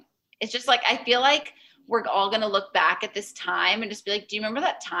interesting. It's just like, I feel like we're all going to look back at this time and just be like, do you remember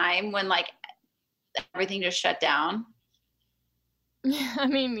that time when like everything just shut down? I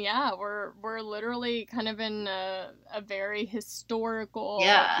mean, yeah, we're literally kind of in a very historical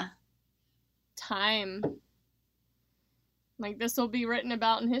time Like, this will be written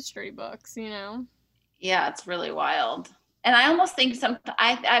about in history books, you know? Yeah, it's really wild. And I almost think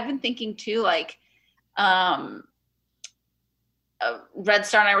I've been thinking too, like, Red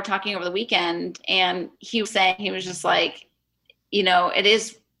Star and I were talking over the weekend, and he was saying, he was just like, you know, it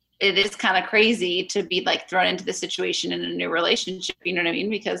is kind of crazy to be like thrown into this situation in a new relationship. You know what I mean?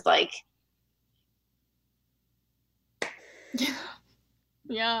 Because like,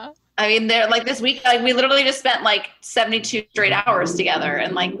 yeah. I mean, they're like this week, like we literally just spent like 72 straight hours together.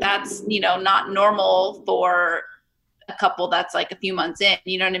 And like, that's, you know, not normal for a couple that's like a few months in,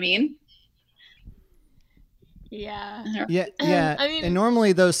 you know what I mean? Yeah. Yeah. I mean, and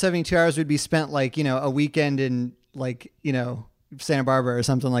normally those 72 hours would be spent like, you know, a weekend in like, you know, Santa Barbara or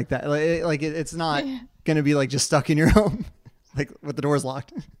something like that. It's not going to be like just stuck in your home, like with the doors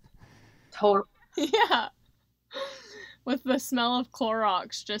locked. Totally. Yeah. With the smell of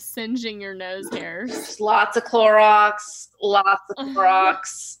Clorox just singeing your nose hairs. Lots of Clorox, lots of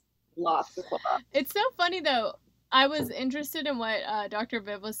Clorox, lots of Clorox. It's so funny though. I was interested in what Dr.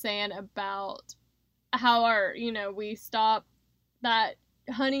 Viv was saying about how our, you know, we stop that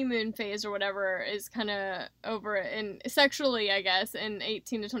honeymoon phase or whatever is kind of over in sexually, I guess, in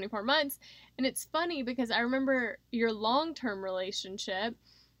 18 to 24 months. And it's funny because I remember your long-term relationship,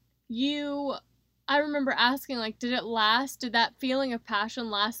 I remember asking, like, did it last? Did that feeling of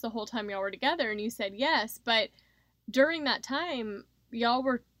passion last the whole time y'all were together? And you said yes, but during that time, y'all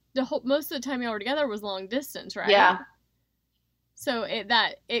were most of the time y'all were together was long distance, right? Yeah. So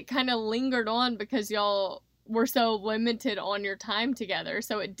it kind of lingered on because y'all were so limited on your time together.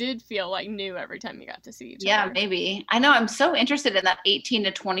 So it did feel like new every time you got to see each other. Yeah, maybe. I know. I'm so interested in that 18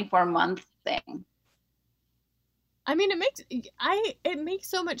 to 24 month thing. I mean, it makes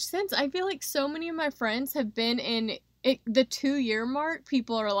so much sense. I feel like so many of my friends have been in the 2-year mark.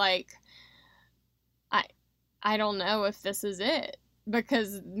 People are like, I don't know if this is it,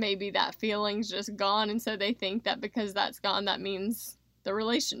 because maybe that feeling's just gone. And so they think that because that's gone, that means the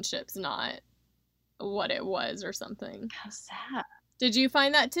relationship's not what it was or something. How sad. Did you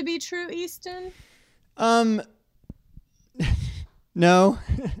find that to be true, Easton? No,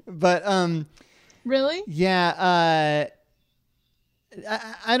 but, really? Yeah.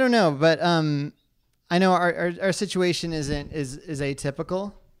 I don't know, but, I know our situation is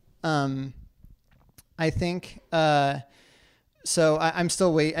atypical. I think, so I'm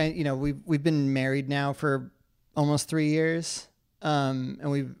still you know, we've been married now for almost 3 years.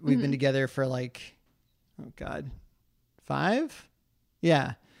 And we've been together for like, oh God, 5?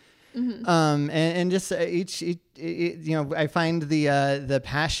 Yeah. Mm-hmm. And just you know, I find the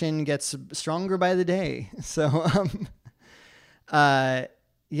passion gets stronger by the day. So,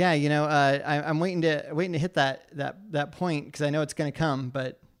 yeah, you know, I'm waiting to hit that point, 'cause I know it's going to come,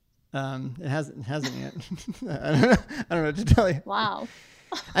 but, it hasn't yet. I don't know what to tell you. Wow.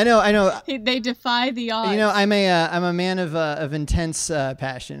 I know. They defy the odds. You know, I'm a man of intense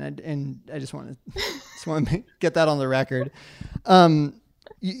passion, and I just want to get that on the record.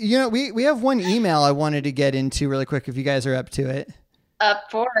 You know, we have one email I wanted to get into really quick, if you guys are up to it. Up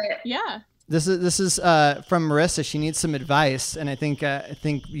for it. Yeah. This is from Marissa. She needs some advice, and I think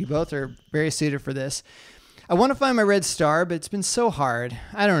you both are very suited for this. I want to find my red star, but it's been so hard.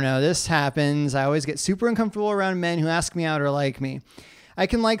 I don't know. This happens. I always get super uncomfortable around men who ask me out or like me. I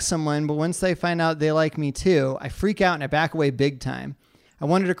can like someone, but once they find out they like me too, I freak out and I back away big time. I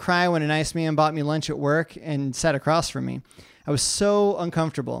wanted to cry when a nice man bought me lunch at work and sat across from me. I was so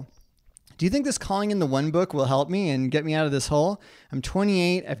uncomfortable. Do you think this Calling in the One book will help me and get me out of this hole? I'm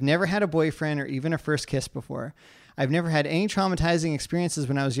 28. I've never had a boyfriend or even a first kiss before. I've never had any traumatizing experiences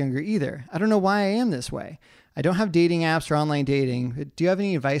when I was younger either. I don't know why I am this way. I don't have dating apps or online dating. Do you have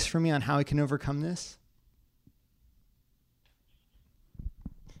any advice for me on how I can overcome this?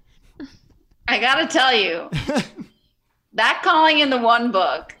 I gotta tell you, that Calling in the One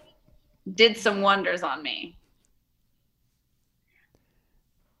book did some wonders on me.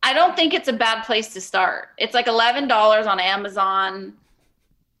 I don't think it's a bad place to start. It's like $11 on Amazon,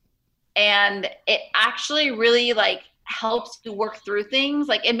 and it actually really like helps you work through things.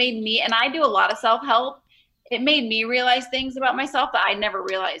 Like, it made me, and I do a lot of self-help, it made me realize things about myself that I never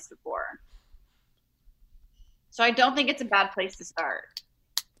realized before. So I don't think it's a bad place to start.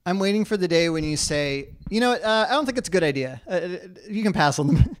 I'm waiting for the day when you say, you know, I don't think it's a good idea. You can pass on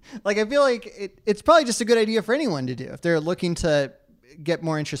them. Like, I feel like it's probably just a good idea for anyone to do if they're looking to get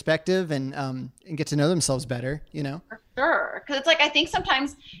more introspective and get to know themselves better, you know? For sure. Because it's like, I think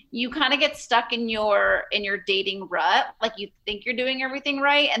sometimes you kind of get stuck in your dating rut. Like, you think you're doing everything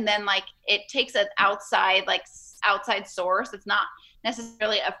right, and then like it takes an outside source. It's not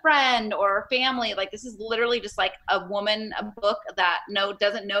necessarily a friend or a family. Like, this is literally just like a book that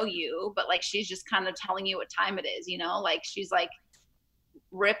doesn't know you, but like she's just kind of telling you what time it is, you know, like she's like,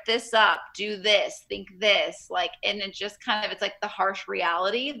 rip this up, do this, think this, like, and it just kind of, it's like the harsh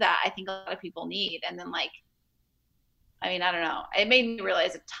reality that I think a lot of people need. And then like, I mean, I don't know, it made me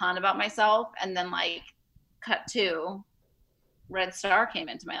realize a ton about myself. And then like cut to Red Star came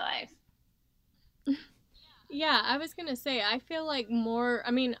into my life. Yeah, I was gonna say, I feel like more,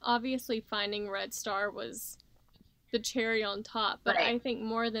 I mean, obviously finding Red Star was the cherry on top, but right. I think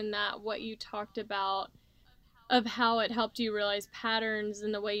more than that, what you talked about of how it helped you realize patterns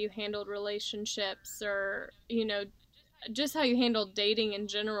in the way you handled relationships, or, you know, just how you handled dating in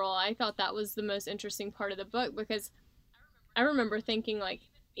general, I thought that was the most interesting part of the book, because I remember thinking, like,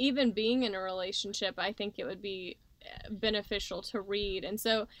 even being in a relationship, I think it would be beneficial to read. And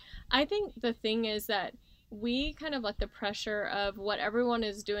so I think the thing is that we kind of let the pressure of what everyone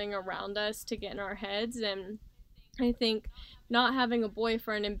is doing around us to get in our heads. And I think not having a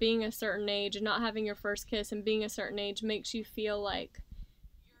boyfriend and being a certain age and not having your first kiss and being a certain age makes you feel like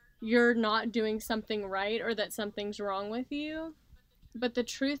you're not doing something right or that something's wrong with you. But the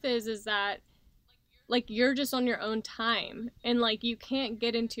truth is that like you're just on your own time, and like you can't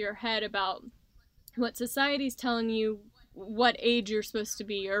get into your head about what society's telling you what age you're supposed to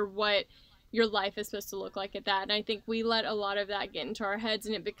be or what your life is supposed to look like at that. And I think we let a lot of that get into our heads,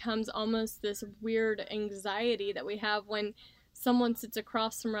 and it becomes almost this weird anxiety that we have when someone sits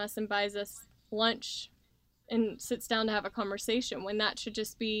across from us and buys us lunch and sits down to have a conversation, when that should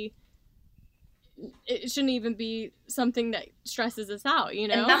just be, it shouldn't even be something that stresses us out, you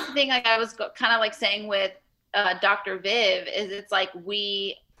know? And that's the thing, like I was kind of like saying with Dr. Viv, is it's like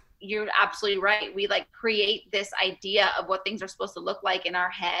you're absolutely right. We like create this idea of what things are supposed to look like in our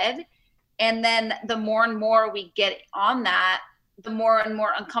head. And then the more and more we get on that, the more and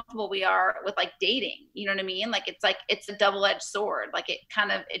more uncomfortable we are with like dating. You know what I mean? Like it's a double-edged sword. Like it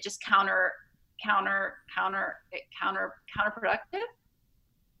just counterproductive.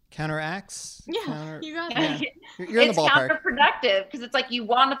 Counteracts. Yeah, you got Yeah. that. You're in the ballpark. It's counterproductive because it's like you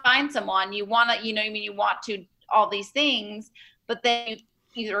want to find someone, you want to, you know what I mean? You want to all these things, but then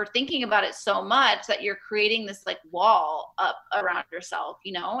you're thinking about it so much that you're creating this like wall up around yourself,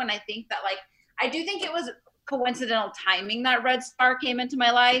 you know? And I think that like, I do think it was coincidental timing that Red Star came into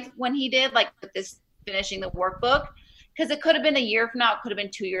my life when he did, like with this finishing the workbook, because it could have been a year from now, it could have been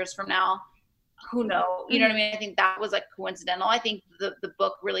 2 years from now. Who knows? You know what I mean? I think that was like coincidental. I think the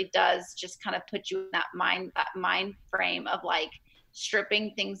book really does just kind of put you in that mind frame of like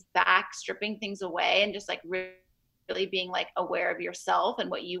stripping things back, stripping things away, and just like really being like aware of yourself and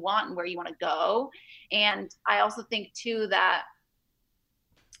what you want and where you want to go. And I also think too that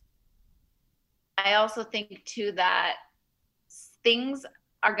things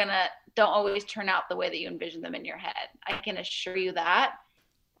don't always turn out the way that you envision them in your head. I can assure you that.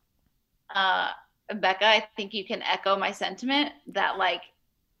 Becca, I think you can echo my sentiment that like,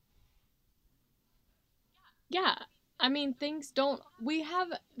 yeah, I mean, we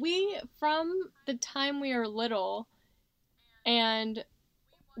from the time we are little and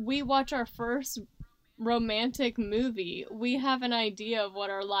we watch our first romantic movie, we have an idea of what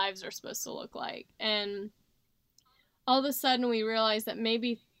our lives are supposed to look like. And all of a sudden we realize that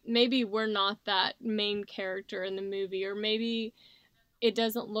maybe we're not that main character in the movie, or maybe it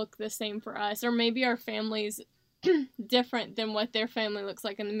doesn't look the same for us, or maybe our family's different than what their family looks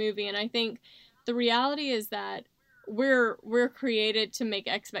like in the movie. And I think the reality is that we're created to make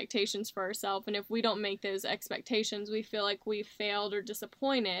expectations for ourselves, and if we don't make those expectations, we feel like we failed or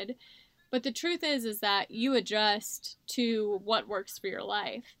disappointed. But the truth is that you adjust to what works for your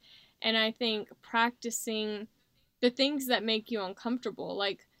life. And I think practicing the things that make you uncomfortable,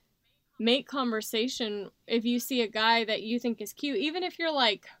 like make conversation if you see a guy that you think is cute, even if you're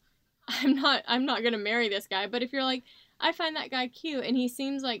like, I'm not going to marry this guy, but if you're like, I find that guy cute and he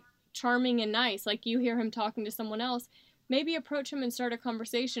seems like charming and nice, like you hear him talking to someone else, maybe approach him and start a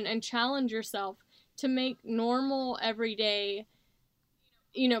conversation and challenge yourself to make normal, everyday,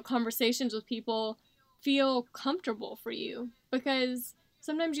 you know, conversations with people feel comfortable for you, because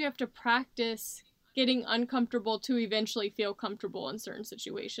sometimes you have to practice getting uncomfortable to eventually feel comfortable in certain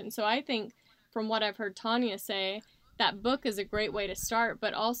situations. So I think from what I've heard Tanya say, that book is a great way to start,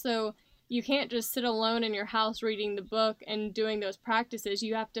 but also you can't just sit alone in your house reading the book and doing those practices.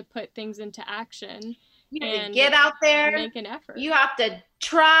 You have to put things into action. You have to get out there, make an effort. You have to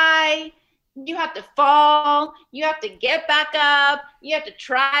try, you have to fall, you have to get back up, you have to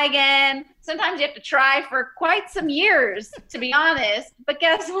try again. Sometimes you have to try for quite some years, to be honest. But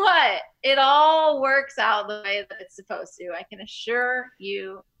guess what? It all works out the way that it's supposed to. I can assure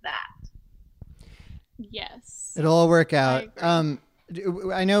you that. Yes. It'll all work out. I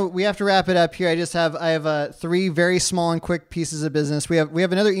know we have to wrap it up here. I have 3 very small and quick pieces of business. We have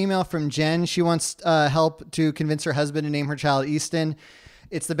another email from Jen. She wants help to convince her husband to name her child Easton.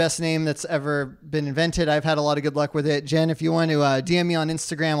 It's the best name that's ever been invented. I've had a lot of good luck with it. Jen, if you want to DM me on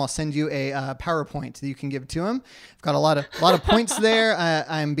Instagram, I'll send you a PowerPoint that you can give to him. I've got a lot of points there.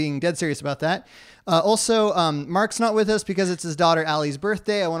 I'm being dead serious about that. Also, Mark's not with us because it's his daughter Allie's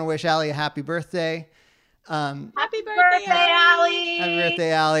birthday. I want to wish Allie a happy birthday. Happy birthday, Allie! Happy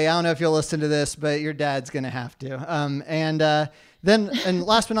birthday, Allie. I don't know if you'll listen to this, but your dad's going to have to. And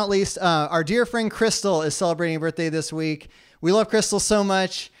last but not least, our dear friend Crystal is celebrating a birthday this week. We love Crystal so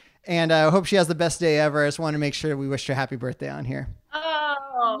much, and I hope she has the best day ever. I just want to make sure we wish her happy birthday on here.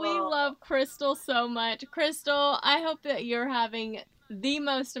 Oh, we love Crystal so much. Crystal, I hope that you're having the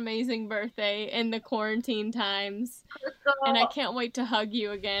most amazing birthday in the quarantine times. Crystal. And I can't wait to hug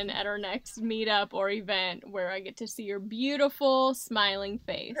you again at our next meetup or event where I get to see your beautiful, smiling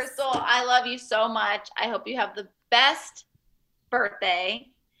face. Crystal, I love you so much. I hope you have the best birthday.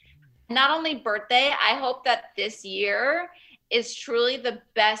 Not only birthday, I hope that this year is truly the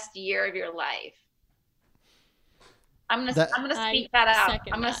best year of your life. I'm gonna speak that out.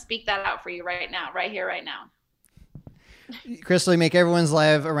 I'm gonna speak that out for you right now, right here, right now. Crystal, you make everyone's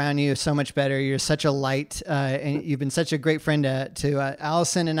life around you so much better. You're such a light, and you've been such a great friend to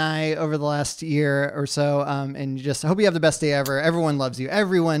Allison and I over the last year or so. And just I hope you have the best day ever. Everyone loves you.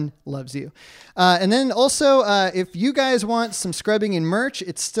 Everyone loves you. And then also, if you guys want some scrubbing and merch,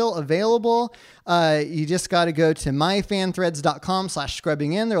 it's still available. You just got to go to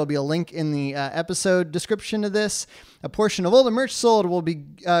myfanthreads.com/scrubbingin. There will be a link in the episode description of this. A portion of all the merch sold will be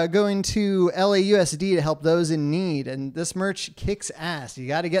going to LAUSD to help those in need. And this merch kicks ass. You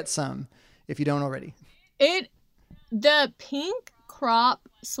got to get some if you don't already. The pink crop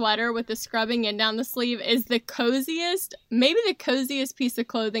sweater with the scrubbing in down the sleeve is the coziest, maybe the coziest piece of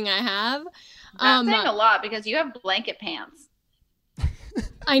clothing I have. That's saying a lot because you have blanket pants.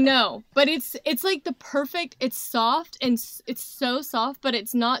 I know, but it's like the perfect, it's soft and it's so soft, but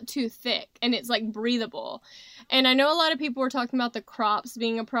it's not too thick and it's like breathable. And I know a lot of people were talking about the crops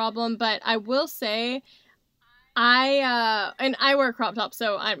being a problem, but I will say I wear crop tops,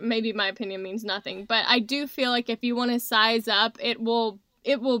 so maybe my opinion means nothing, but I do feel like if you want to size up, it will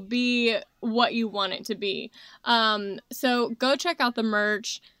be what you want it to be. So go check out the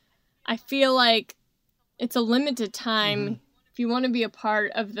merch. I feel like it's a limited time. Mm-hmm. If you want to be a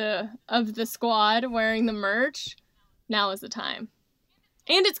part of the squad wearing the merch, now is the time.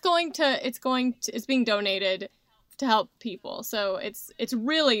 And it's being donated to help people. So it's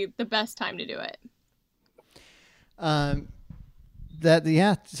really the best time to do it. So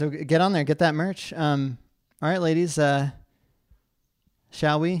get on there, get that merch. All right, ladies,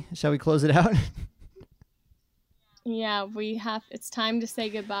 shall we close it out? Yeah, it's time to say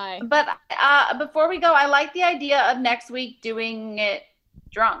goodbye. But before we go, I like the idea of next week doing it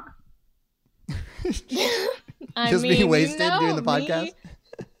drunk. Being wasted doing the podcast.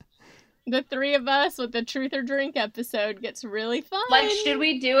 The 3 of us with the Truth or Drink episode gets really fun. Like, should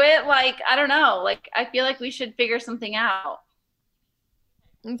we do it? Like, I don't know. Like, I feel like we should figure something out.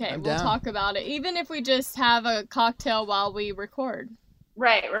 Okay, we'll talk about it. Even if we just have a cocktail while we record.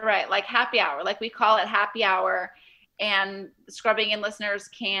 Right. Like happy hour. Like we call it happy hour. And the Scrubbing In listeners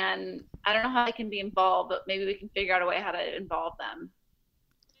can, I don't know how they can be involved, but maybe we can figure out a way how to involve them.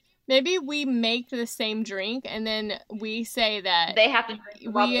 Maybe we make the same drink and then we say that they have to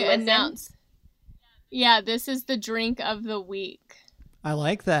drink while we announce. Yeah, this is the drink of the week. I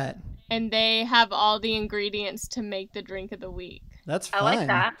like that. And they have all the ingredients to make the drink of the week. That's fun. I like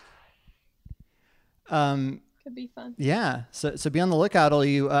that. Could be fun. Yeah. So be on the lookout, all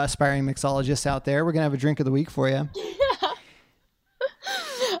you aspiring mixologists out there. We're going to have a drink of the week for you.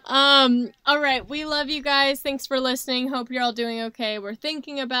 All right. We love you guys. Thanks for listening. Hope you're all doing okay. We're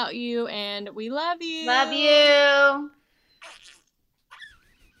thinking about you and we love you. Love you.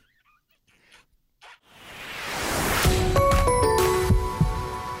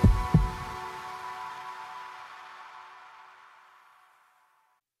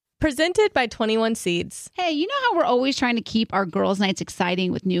 Presented by 21 Seeds. Hey, you know how we're always trying to keep our girls' nights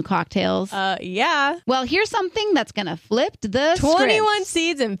exciting with new cocktails? Yeah. Well, here's something that's going to flip the 21 script.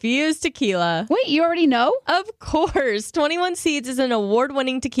 Seeds infused tequila. Wait, you already know? Of course. 21 Seeds is an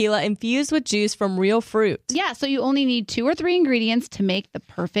award-winning tequila infused with juice from real fruit. Yeah, so you only need 2 or 3 ingredients to make the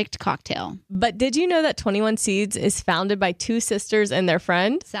perfect cocktail. But did you know that 21 Seeds is founded by 2 sisters and their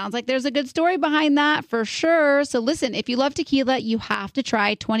friend? Sounds like there's a good story behind that for sure. So listen, if you love tequila, you have to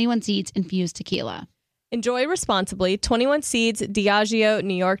try 21 Seeds infused tequila. Enjoy responsibly. 21 Seeds, Diageo,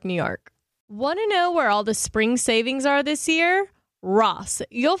 New York, New York. Want to know where all the spring savings are this year? Ross.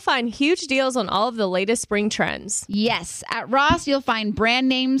 You'll find huge deals on all of the latest spring trends. Yes, at Ross, you'll find brand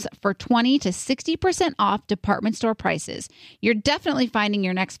names for 20 to 60% off department store prices. You're definitely finding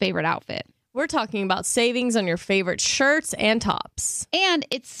your next favorite outfit. We're talking about savings on your favorite shirts and tops. And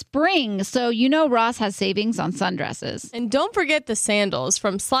it's spring, so you know Ross has savings on sundresses. And don't forget the sandals.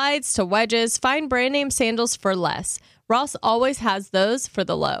 From slides to wedges, find brand name sandals for less. Ross always has those for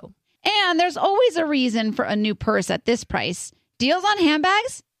the low. And there's always a reason for a new purse at this price. Deals on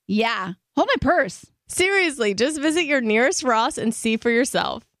handbags? Yeah. Hold my purse. Seriously, just visit your nearest Ross and see for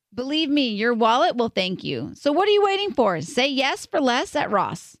yourself. Believe me, your wallet will thank you. So what are you waiting for? Say yes for less at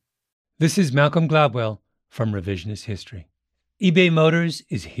Ross. This is Malcolm Gladwell from Revisionist History. eBay Motors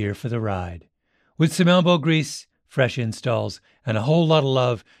is here for the ride. With some elbow grease, fresh installs, and a whole lot of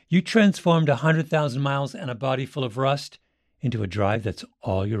love, you transformed 100,000 miles and a body full of rust into a drive that's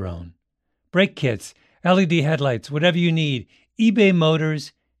all your own. Brake kits, LED headlights, whatever you need, eBay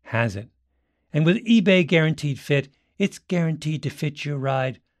Motors has it. And with eBay Guaranteed Fit, it's guaranteed to fit your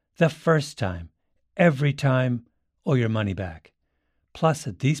ride the first time, every time, or your money back. Plus,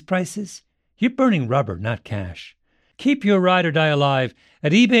 at these prices, you're burning rubber, not cash. Keep your ride or die alive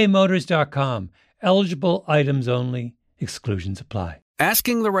at ebaymotors.com. Eligible items only. Exclusions apply.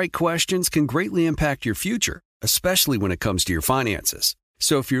 Asking the right questions can greatly impact your future, especially when it comes to your finances.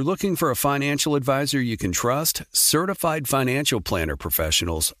 So if you're looking for a financial advisor you can trust, certified financial planner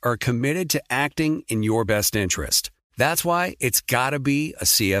professionals are committed to acting in your best interest. That's why it's got to be a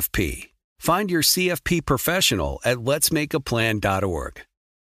CFP. Find your CFP professional at letsmakeaplan.org.